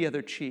 Turn the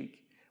other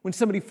cheek. When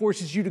somebody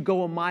forces you to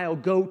go a mile,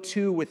 go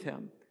 2 with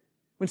him.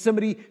 When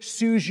somebody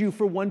sues you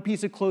for one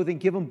piece of clothing,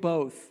 give them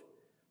both.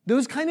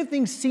 Those kind of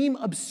things seem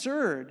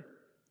absurd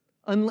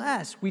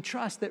unless we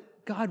trust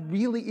that God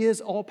really is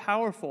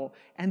all-powerful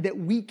and that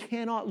we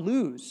cannot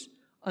lose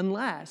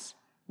unless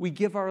we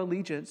give our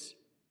allegiance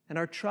and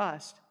our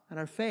trust and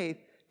our faith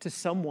to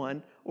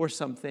someone or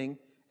something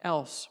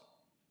else.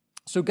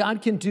 So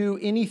God can do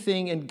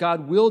anything, and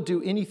God will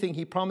do anything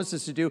He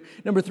promises to do.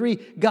 Number 3,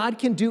 God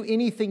can do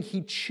anything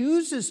He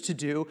chooses to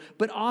do,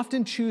 but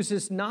often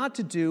chooses not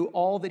to do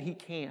all that He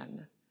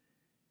can.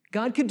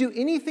 God can do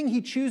anything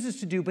He chooses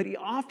to do, but He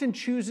often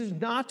chooses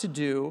not to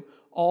do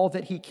all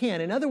that He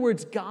can. In other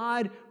words,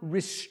 God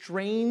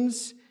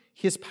restrains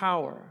His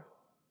power.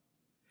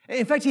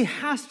 In fact, He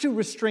has to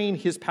restrain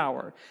His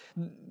power.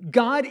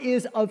 God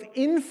is of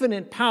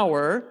infinite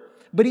power,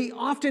 but He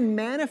often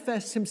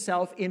manifests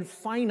Himself in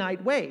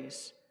finite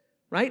ways,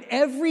 right?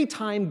 Every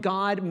time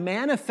God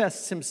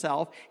manifests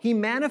Himself, He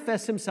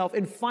manifests Himself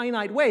in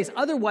finite ways.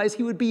 Otherwise,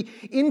 He would be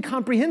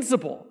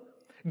incomprehensible.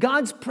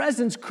 God's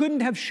presence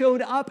couldn't have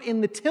showed up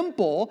in the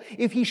temple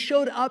if He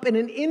showed up in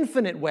an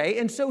infinite way,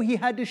 and so He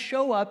had to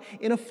show up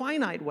in a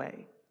finite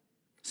way.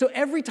 So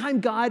every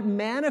time God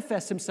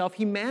manifests Himself,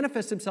 He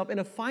manifests Himself in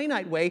a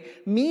finite way,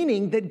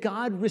 meaning that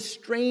God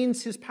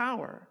restrains His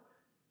power.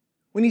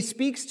 When He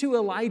speaks to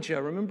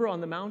Elijah, remember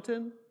on the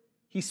mountain?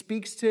 He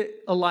speaks to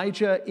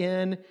Elijah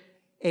in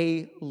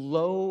a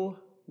low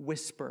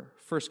whisper,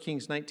 1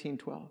 Kings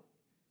 19:12,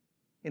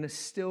 in a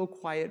still,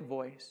 quiet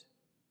voice.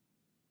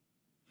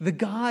 The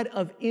God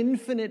of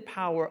infinite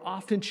power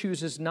often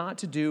chooses not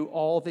to do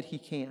all that He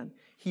can.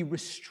 He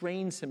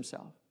restrains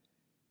Himself.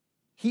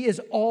 He is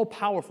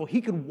all-powerful.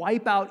 He could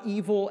wipe out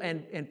evil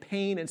and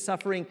pain and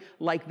suffering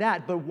like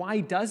that, but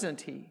why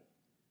doesn't He?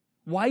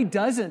 Why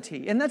doesn't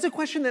He? And that's a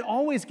question that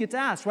always gets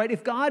asked, right?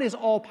 If God is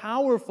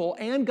all-powerful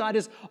and God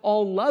is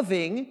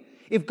all-loving,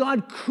 if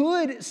God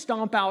could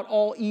stomp out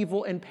all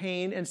evil and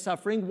pain and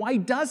suffering, why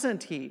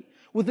doesn't He?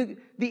 Well,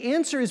 the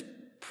answer is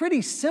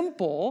pretty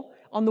simple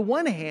on the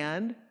one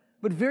hand,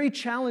 but very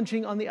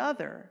challenging on the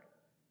other.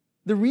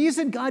 The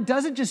reason God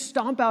doesn't just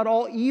stomp out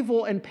all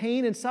evil and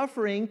pain and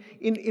suffering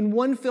in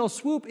one fell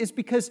swoop is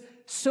because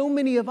so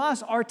many of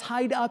us are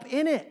tied up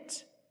in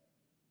it.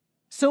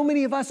 So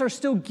many of us are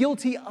still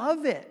guilty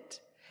of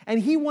it. And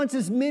He wants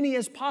as many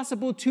as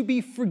possible to be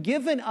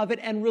forgiven of it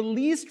and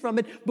released from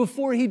it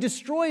before He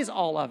destroys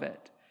all of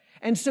it.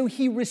 And so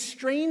He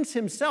restrains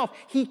Himself.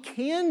 He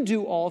can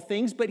do all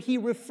things, but He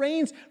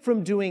refrains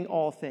from doing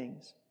all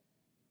things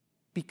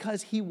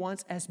because He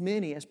wants as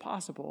many as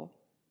possible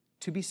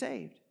to be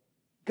saved.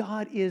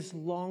 God is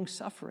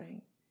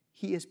long-suffering.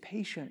 He is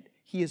patient.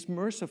 He is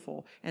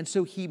merciful. And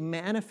so He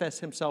manifests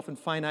Himself in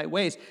finite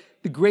ways,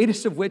 the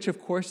greatest of which,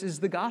 of course, is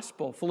the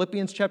gospel.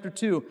 Philippians chapter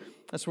 2,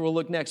 that's where we'll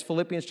look next.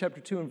 Philippians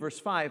chapter 2 and verse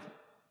 5.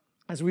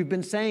 As we've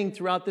been saying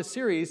throughout this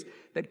series,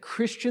 that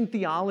Christian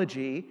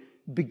theology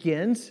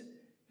begins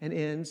and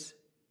ends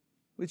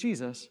with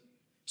Jesus.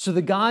 So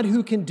the God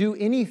who can do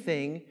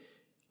anything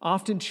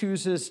often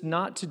chooses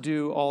not to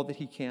do all that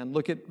He can.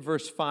 Look at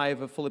verse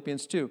 5 of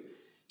Philippians 2.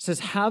 It says,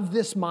 "Have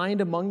this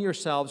mind among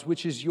yourselves,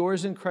 which is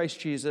yours in Christ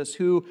Jesus,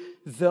 who,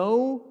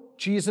 though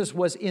Jesus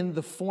was in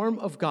the form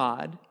of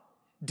God,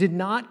 did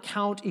not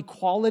count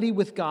equality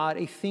with God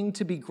a thing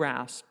to be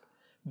grasped,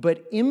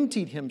 but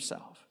emptied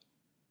Himself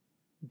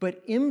by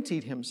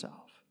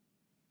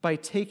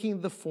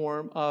taking the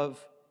form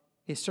of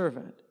a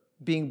servant,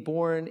 being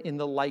born in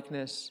the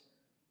likeness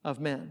of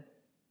men."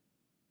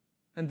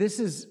 And this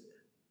is,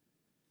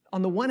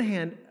 on the one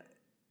hand,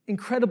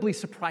 incredibly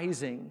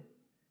surprising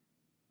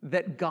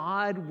that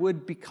God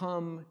would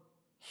become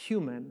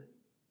human.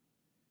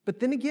 But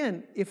then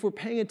again, if we're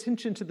paying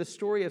attention to the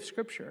story of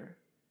Scripture,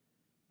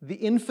 the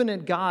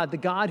infinite God, the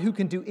God who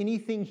can do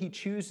anything He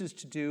chooses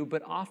to do,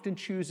 but often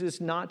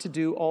chooses not to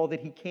do all that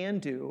He can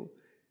do,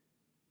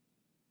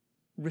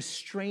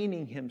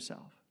 restraining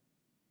Himself,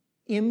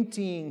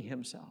 emptying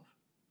Himself,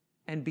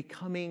 and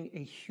becoming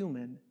a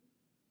human.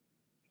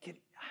 I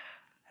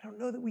don't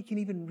know that we can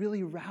even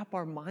really wrap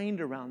our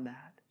mind around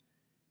that.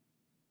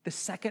 The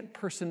second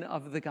person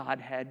of the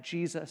Godhead,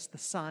 Jesus, the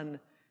Son,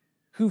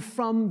 who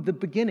from the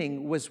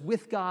beginning was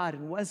with God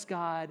and was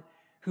God,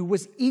 who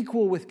was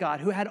equal with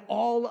God, who had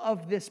all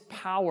of this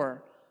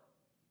power,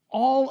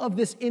 all of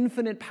this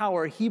infinite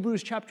power.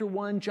 Hebrews chapter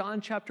 1,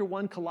 John chapter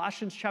 1,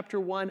 Colossians chapter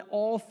 1,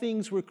 all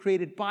things were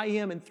created by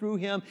Him and through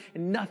Him,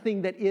 and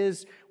nothing that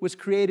was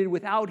created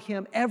without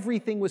Him.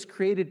 Everything was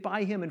created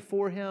by Him and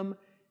for Him.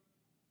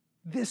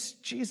 This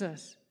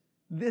Jesus,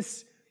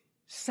 this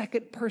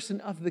second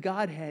person of the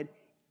Godhead,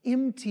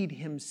 emptied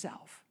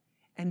Himself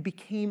and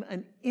became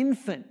an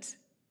infant.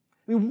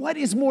 I mean, what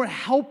is more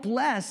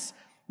helpless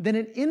than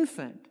an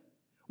infant?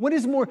 What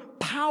is more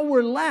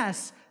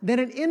powerless than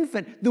an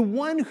infant? The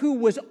one who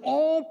was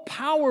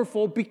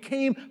all-powerful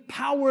became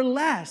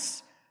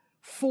powerless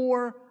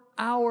for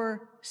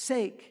our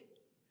sake.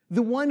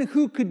 The one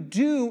who could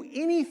do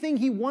anything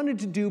He wanted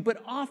to do,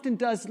 but often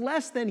does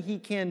less than He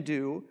can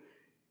do,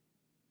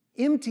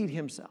 emptied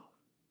Himself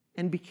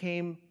and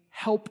became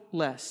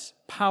helpless,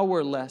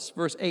 powerless.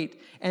 Verse 8,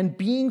 "And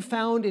being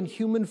found in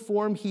human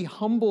form, He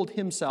humbled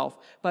Himself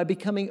by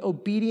becoming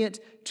obedient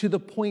to the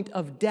point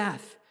of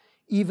death,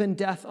 even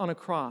death on a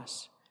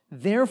cross.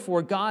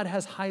 Therefore, God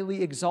has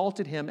highly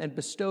exalted him and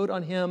bestowed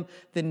on him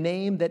the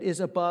name that is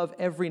above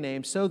every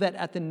name, so that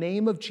at the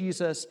name of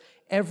Jesus,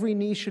 every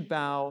knee should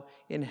bow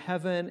in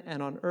heaven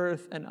and on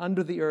earth and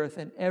under the earth,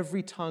 and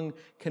every tongue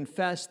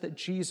confess that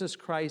Jesus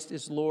Christ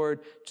is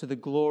Lord, to the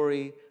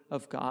glory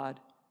of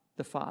God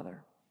the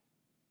Father.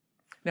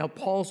 Now,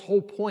 Paul's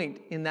whole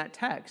point in that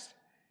text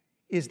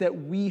is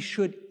that we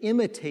should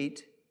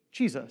imitate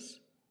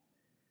Jesus,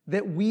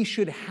 that we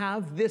should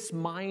have this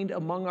mind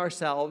among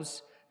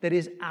ourselves that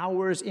is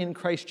ours in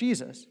Christ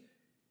Jesus,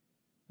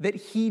 that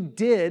he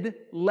did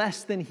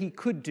less than he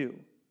could do.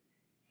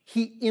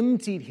 He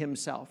emptied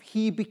himself.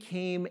 He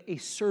became a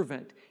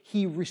servant.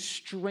 He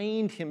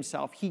restrained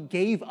himself. He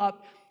gave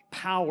up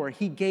power.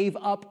 He gave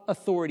up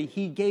authority.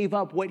 He gave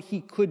up what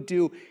he could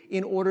do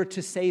in order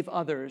to save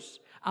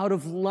others. Out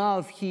of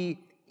love, he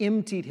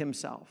emptied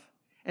himself.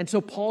 And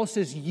so Paul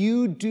says,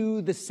 you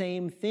do the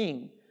same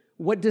thing.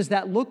 What does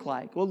that look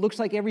like? Well, it looks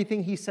like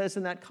everything he says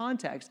in that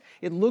context.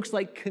 It looks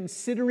like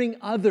considering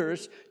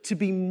others to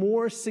be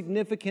more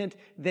significant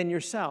than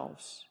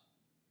yourselves.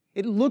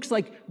 It looks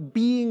like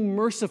being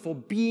merciful,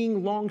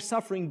 being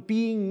long-suffering,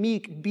 being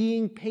meek,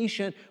 being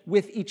patient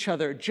with each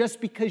other.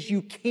 Just because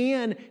you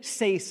can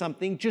say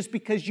something, just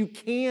because you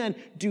can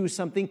do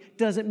something,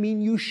 doesn't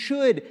mean you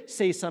should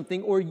say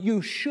something or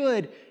you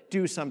should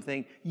do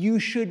something. You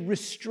should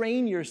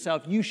restrain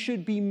yourself. You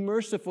should be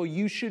merciful.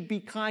 You should be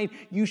kind.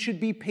 You should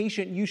be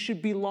patient. You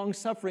should be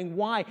long-suffering.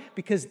 Why?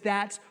 Because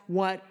that's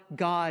what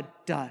God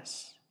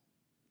does.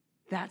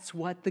 That's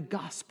what the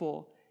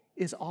gospel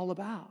is all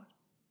about.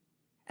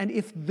 And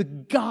if the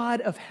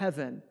God of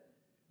heaven,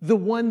 the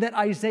one that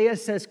Isaiah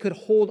says could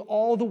hold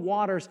all the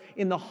waters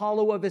in the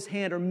hollow of his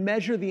hand or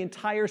measure the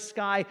entire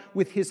sky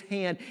with his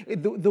hand,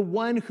 the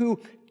one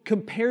who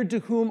compared to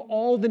whom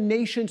all the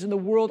nations in the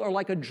world are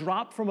like a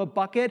drop from a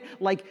bucket,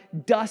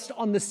 like dust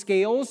on the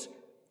scales,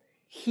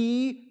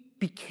 he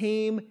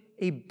became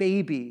a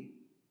baby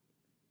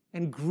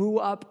and grew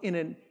up in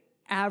an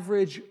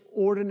average,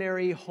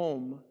 ordinary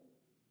home.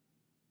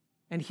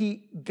 And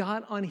he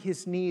got on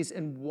his knees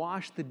and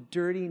washed the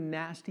dirty,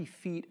 nasty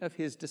feet of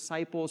his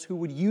disciples who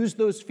would use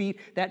those feet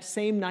that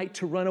same night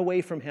to run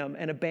away from him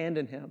and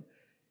abandon him.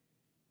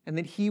 And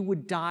then he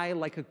would die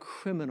like a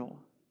criminal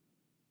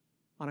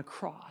on a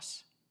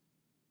cross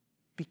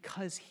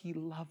because he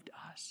loved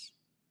us.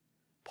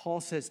 Paul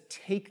says,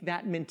 take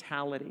that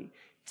mentality,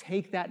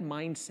 take that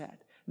mindset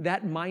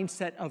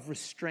of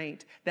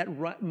restraint, that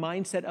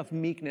mindset of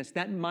meekness,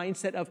 that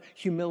mindset of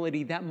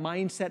humility, that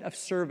mindset of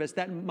service,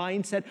 that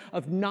mindset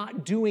of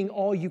not doing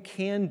all you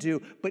can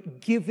do,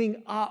 but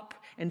giving up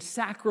and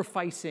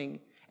sacrificing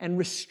and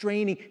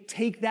restraining.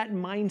 Take that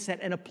mindset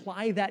and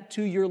apply that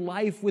to your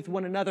life with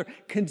one another.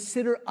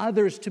 Consider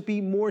others to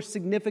be more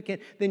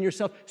significant than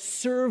yourself.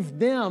 Serve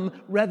them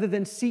rather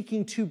than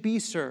seeking to be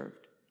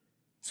served.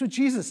 That's what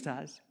Jesus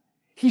does.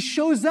 He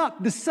shows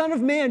up. The Son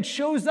of Man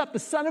shows up. The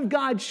Son of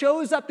God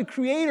shows up. The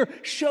Creator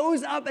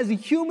shows up as a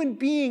human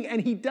being,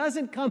 and he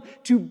doesn't come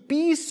to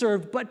be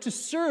served, but to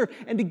serve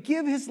and to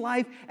give his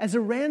life as a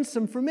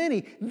ransom for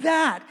many.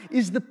 That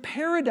is the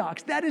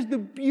paradox. That is the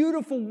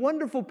beautiful,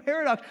 wonderful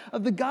paradox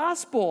of the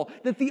gospel,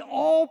 that the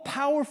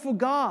all-powerful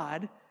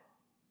God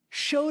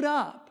showed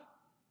up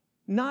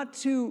not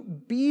to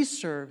be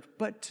served,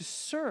 but to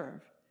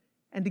serve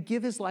and to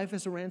give his life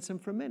as a ransom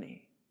for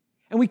many.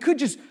 And we could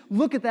just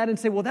look at that and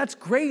say, well, that's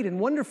great and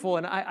wonderful,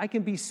 and I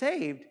can be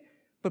saved.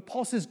 But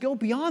Paul says, go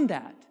beyond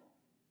that.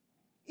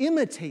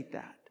 Imitate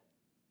that.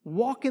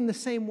 Walk in the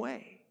same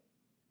way.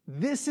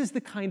 This is the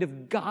kind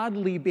of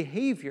godly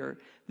behavior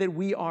that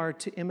we are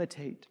to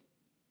imitate.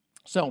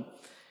 So,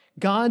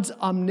 God's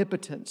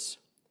omnipotence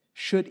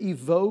should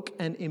evoke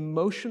an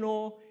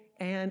emotional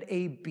and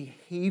a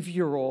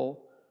behavioral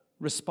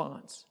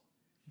response.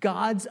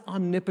 God's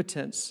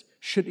omnipotence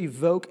should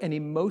evoke an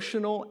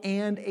emotional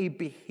and a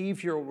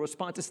behavioral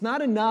response. It's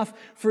not enough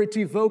for it to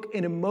evoke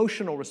an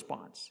emotional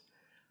response.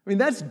 I mean,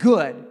 that's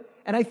good.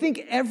 And I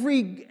think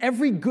every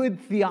good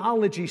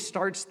theology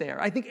starts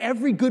there. I think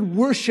every good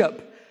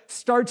worship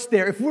starts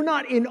there. If we're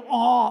not in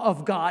awe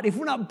of God, if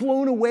we're not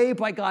blown away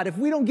by God, if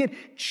we don't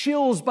get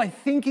chills by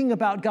thinking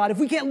about God, if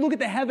we can't look at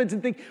the heavens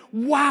and think,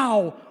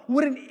 wow,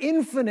 what an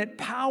infinite,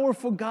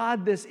 powerful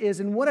God this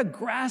is, and what a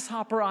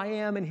grasshopper I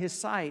am in his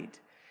sight,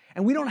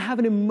 and we don't have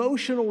an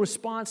emotional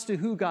response to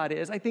who God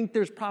is, I think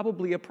there's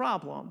probably a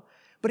problem.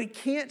 But it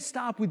can't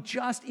stop with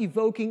just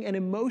evoking an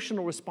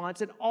emotional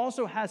response. It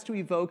also has to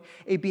evoke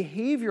a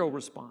behavioral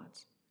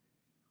response.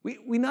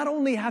 We not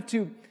only have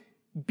to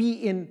be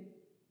in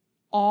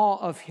awe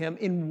of him,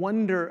 in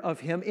wonder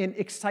of him, in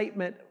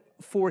excitement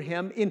for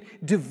him, in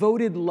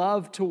devoted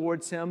love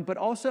towards him, but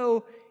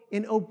also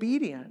in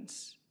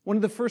obedience. One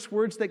of the first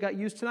words that got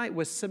used tonight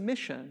was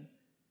submission.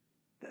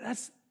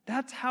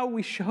 That's how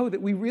we show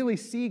that we really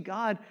see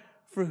God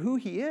for who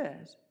he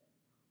is.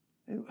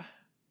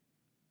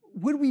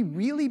 Would we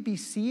really be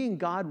seeing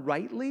God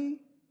rightly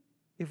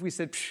if we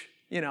said,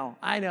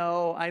 I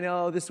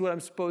know, this is what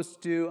I'm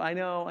supposed to do. I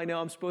know,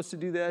 I'm supposed to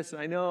do this,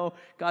 and I know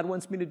God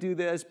wants me to do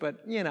this,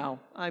 but,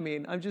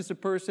 I'm just a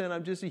person,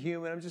 I'm just a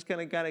human, I'm just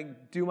going to kind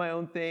of do my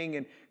own thing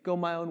and go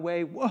my own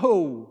way.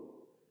 Whoa.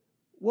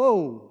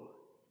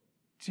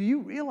 Do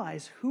you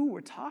realize who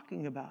we're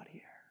talking about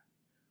here?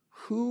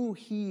 Who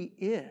he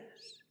is.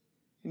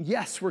 And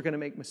yes, we're going to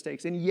make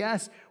mistakes, and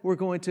yes, we're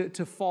going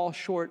to fall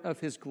short of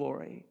his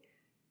glory.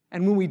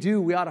 And when we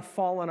do, we ought to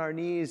fall on our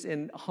knees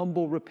in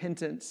humble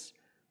repentance.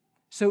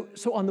 So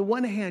on the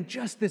one hand,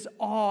 just this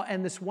awe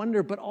and this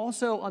wonder, but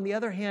also on the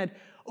other hand,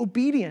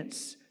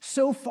 obedience.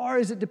 So far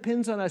as it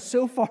depends on us,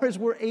 so far as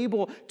we're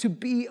able to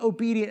be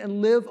obedient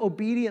and live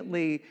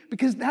obediently,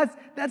 because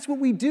that's what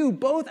we do,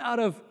 both out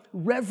of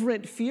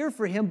reverent fear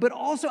for him, but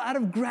also out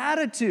of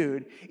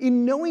gratitude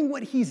in knowing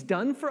what he's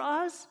done for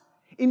us,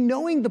 in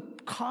knowing the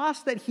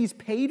cost that he's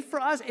paid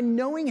for us, and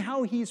knowing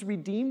how he's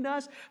redeemed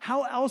us.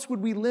 How else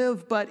would we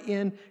live but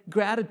in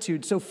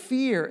gratitude? So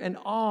fear and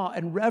awe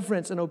and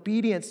reverence and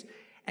obedience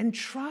and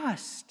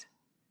trust.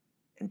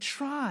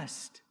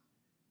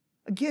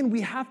 Again,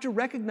 we have to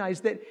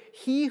recognize that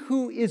he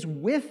who is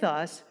with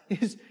us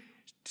is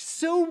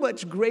so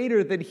much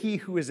greater than he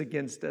who is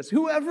against us,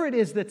 whoever it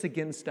is that's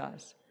against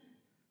us.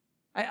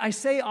 I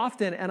say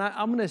often, and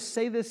I'm going to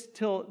say this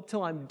till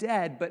I'm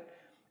dead, but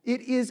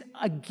it is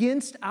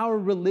against our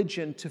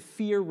religion to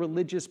fear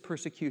religious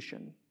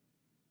persecution.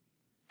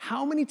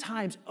 How many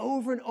times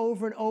over and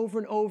over and over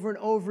and over and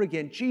over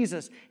again,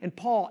 Jesus and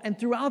Paul and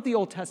throughout the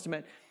Old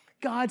Testament,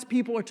 God's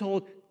people are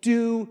told,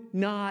 do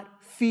not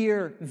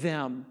fear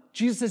them.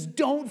 Jesus says,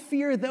 don't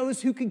fear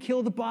those who can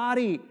kill the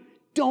body.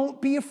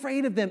 Don't be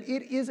afraid of them.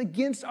 It is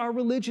against our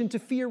religion to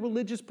fear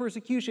religious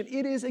persecution.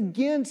 It is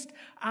against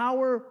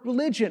our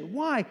religion.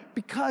 Why?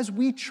 Because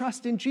we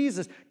trust in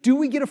Jesus. Do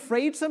we get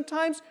afraid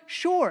sometimes?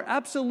 Sure,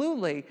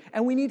 absolutely.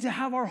 And we need to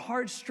have our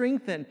hearts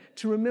strengthened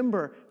to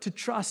remember to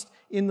trust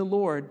in the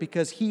Lord,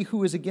 because he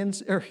who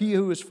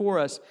is for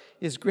us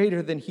is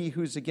greater than he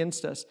who's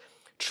against us.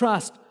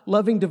 Trust,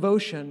 loving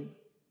devotion,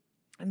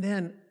 and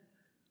then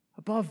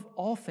above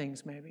all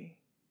things maybe,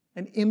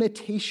 an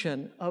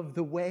imitation of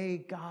the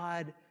way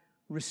God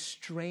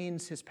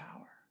restrains his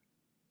power.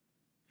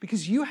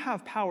 Because you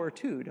have power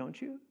too,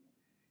 don't you?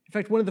 In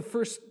fact, one of the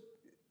first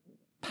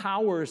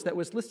powers that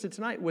was listed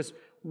tonight was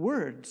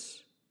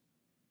words.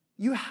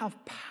 You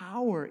have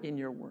power in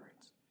your words.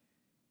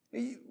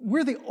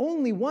 We're the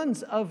only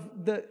ones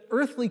of the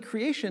earthly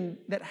creation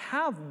that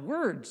have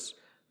words.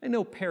 I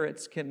know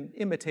parrots can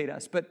imitate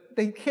us, but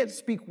they can't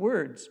speak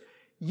words.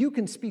 You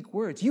can speak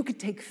words. You can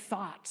take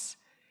thoughts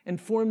and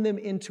form them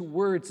into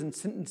words and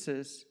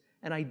sentences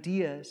and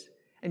ideas,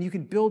 and you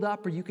can build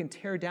up or you can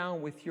tear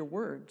down with your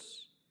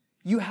words.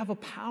 You have a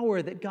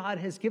power that God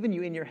has given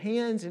you in your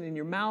hands and in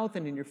your mouth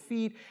and in your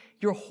feet.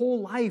 Your whole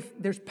life,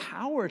 there's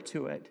power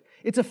to it.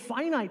 It's a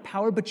finite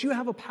power, but you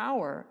have a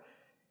power.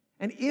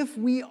 And if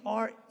we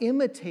are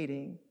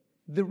imitating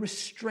the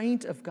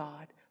restraint of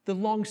God, the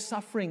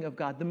long-suffering of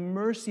God, the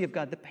mercy of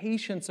God, the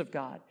patience of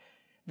God,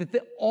 that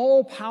the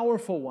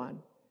all-powerful one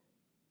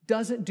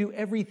doesn't do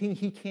everything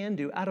he can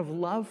do. Out of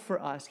love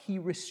for us, he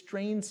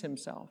restrains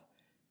himself.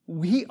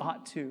 We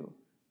ought to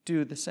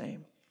do the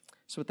same.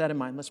 So with that in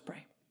mind, let's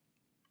pray.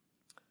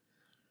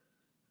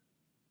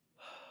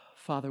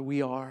 Father,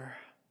 we are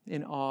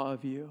in awe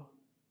of you.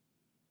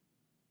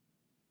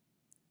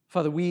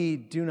 Father, we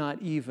do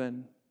not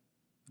even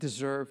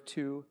deserve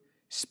to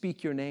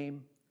speak your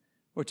name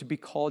or to be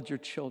called your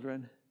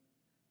children.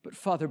 But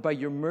Father, by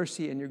your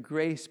mercy and your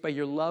grace, by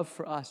your love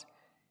for us,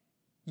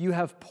 you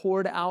have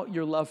poured out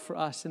your love for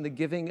us in the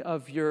giving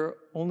of your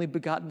only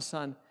begotten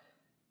Son,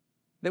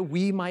 that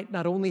we might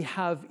not only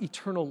have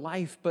eternal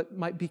life, but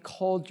might be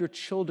called your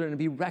children and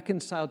be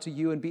reconciled to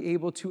you and be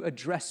able to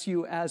address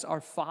you as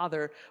our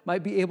Father,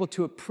 might be able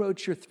to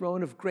approach your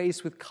throne of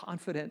grace with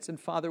confidence. And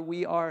Father,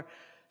 we are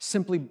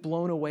simply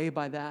blown away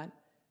by that.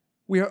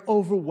 We are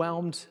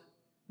overwhelmed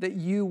that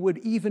you would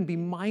even be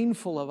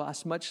mindful of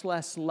us, much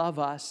less love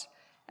us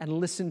and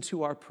listen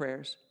to our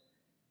prayers.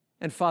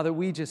 And Father,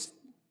 we just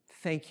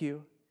thank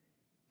you.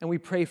 And we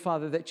pray,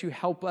 Father, that you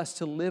help us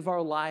to live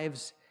our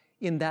lives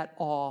in that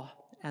awe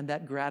and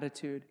that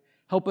gratitude.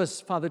 Help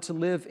us, Father, to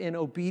live in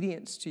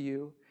obedience to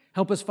you.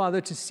 Help us, Father,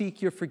 to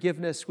seek your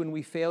forgiveness when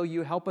we fail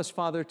you. Help us,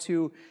 Father,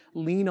 to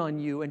lean on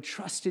you and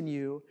trust in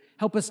you.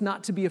 Help us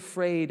not to be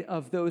afraid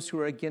of those who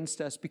are against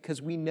us,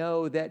 because we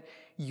know that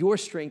your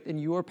strength and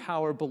your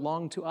power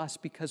belong to us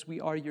because we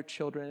are your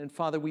children. And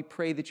Father, we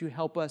pray that you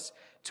help us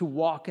to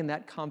walk in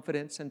that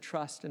confidence and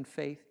trust and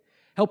faith.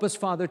 Help us,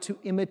 Father, to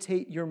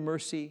imitate your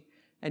mercy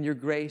and your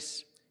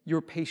grace,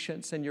 your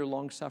patience and your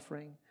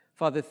long-suffering.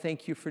 Father,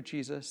 thank you for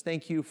Jesus.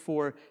 Thank you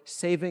for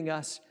saving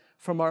us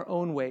from our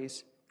own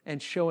ways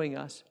and showing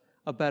us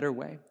a better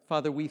way.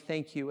 Father, we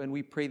thank you and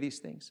we pray these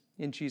things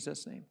in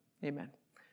Jesus' name. Amen.